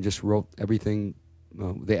way and just wrote everything.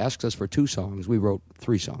 They asked us for 2 songs. We wrote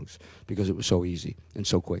 3 songs because it was so easy and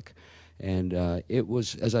so quick. And it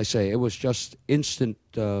was, as I say, it was just instant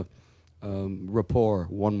rapport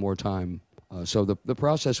one more time. So the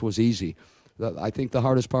process was easy. I think the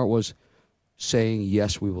hardest part was saying,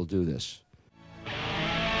 yes, we will do this.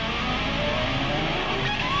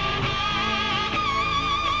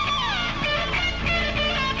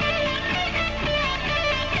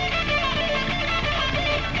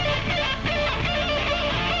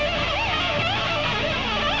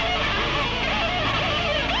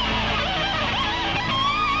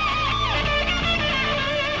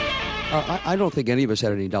 I don't think any of us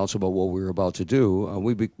had any doubts about what we were about to do.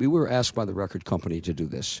 We were asked by the record company to do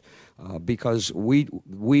this because we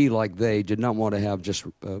like they did not want to have just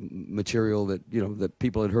material that that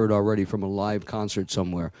people had heard already from a live concert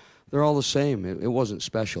somewhere. They're all the same. It wasn't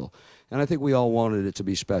special, and I think we all wanted it to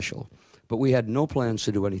be special. But we had no plans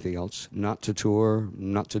to do anything else, not to tour,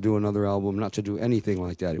 not to do another album, not to do anything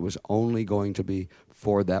like that. It was only going to be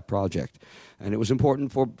for that project. And it was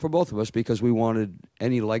important for both of us because we wanted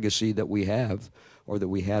any legacy that we have or that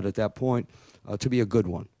we had at that point to be a good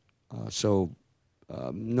one.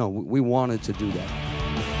 No, we wanted to do that.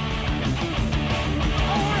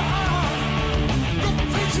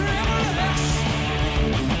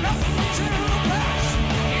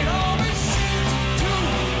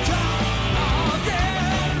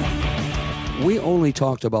 We only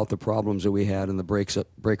talked about the problems that we had and the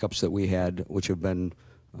breakups that we had, which have been,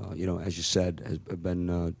 as you said, have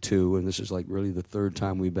been 2, and this is like really the 3rd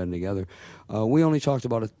time we've been together. We only talked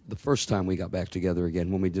about it the first time we got back together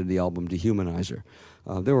again when we did the album Dehumanizer.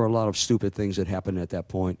 There were a lot of stupid things that happened at that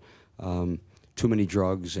point. Too many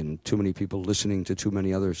drugs and too many people listening to too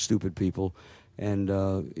many other stupid people. And,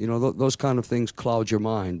 those kind of things cloud your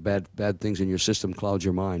mind. Bad things in your system cloud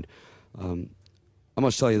your mind. I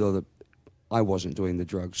must tell you, though, that I wasn't doing the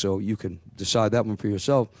drugs, so you can decide that one for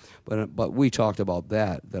yourself. But we talked about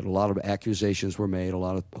that a lot of accusations were made, a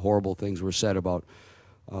lot of horrible things were said about,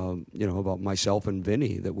 about myself and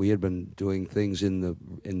Vinnie, that we had been doing things in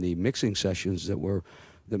the mixing sessions that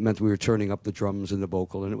meant we were turning up the drums and the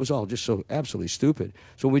vocal, and it was all just so absolutely stupid.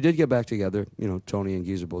 So when we did get back together, Tony and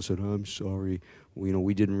Geezer both said, "I'm sorry.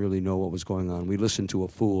 We didn't really know what was going on. We listened to a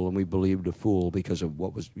fool and we believed a fool because of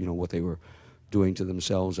what was, what they were doing to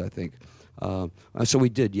themselves, I think." So we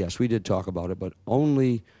did talk about it, but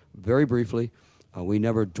only very briefly. We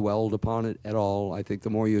never dwelled upon it at all. I think the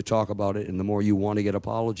more you talk about it and the more you want to get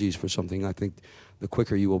apologies for something, I think the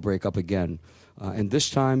quicker you will break up again. And this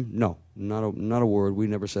time, no, not a word. We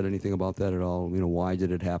never said anything about that at all. Why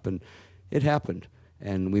did it happen? It happened,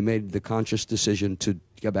 and we made the conscious decision to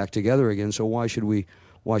get back together again. So why should we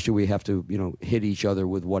have to, hit each other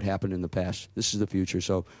with what happened in the past? This is the future.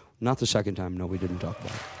 So not the second time. No, we didn't talk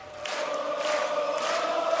about it.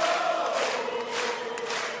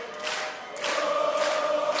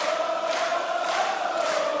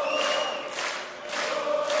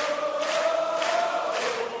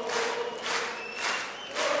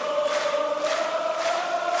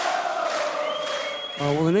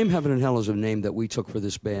 Well, the name Heaven and Hell is a name that we took for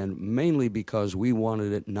this band mainly because we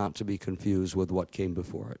wanted it not to be confused with what came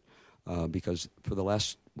before it. Because for the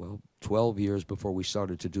last, 12 years before we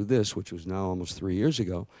started to do this, which was now almost 3 years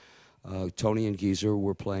ago, Tony and Geezer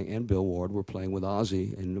were playing, and Bill Ward were playing with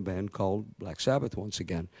Ozzy in a band called Black Sabbath once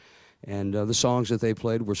again. And the songs that they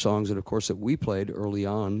played were songs that, of course, that we played early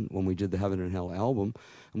on when we did the Heaven and Hell album.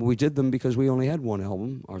 And we did them because we only had one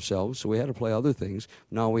album ourselves, so we had to play other things.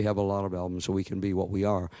 Now we have a lot of albums, so we can be what we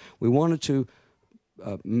are. We wanted to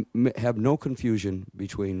have no confusion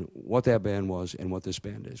between what that band was and what this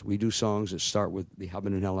band is. We do songs that start with the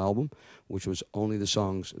Heaven and Hell album, which was only the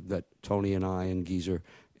songs that Tony and I and Geezer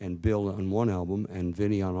and Bill on one album and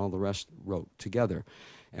Vinnie on all the rest wrote together.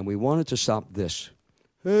 And we wanted to stop this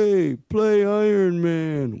hey, play Iron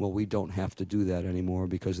Man. Well, we don't have to do that anymore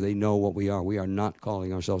because they know what we are. We are not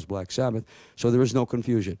calling ourselves Black Sabbath, so there is no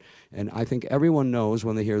confusion. And I think everyone knows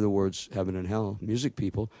when they hear the words heaven and hell, music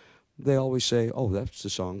people, they always say, oh, that's the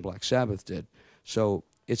song Black Sabbath did. So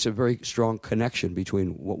it's a very strong connection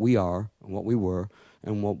between what we are and what we were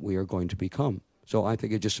and what we are going to become. So I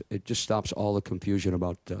think it just stops all the confusion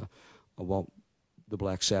about the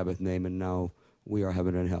Black Sabbath name, and now we are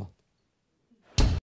heaven and hell.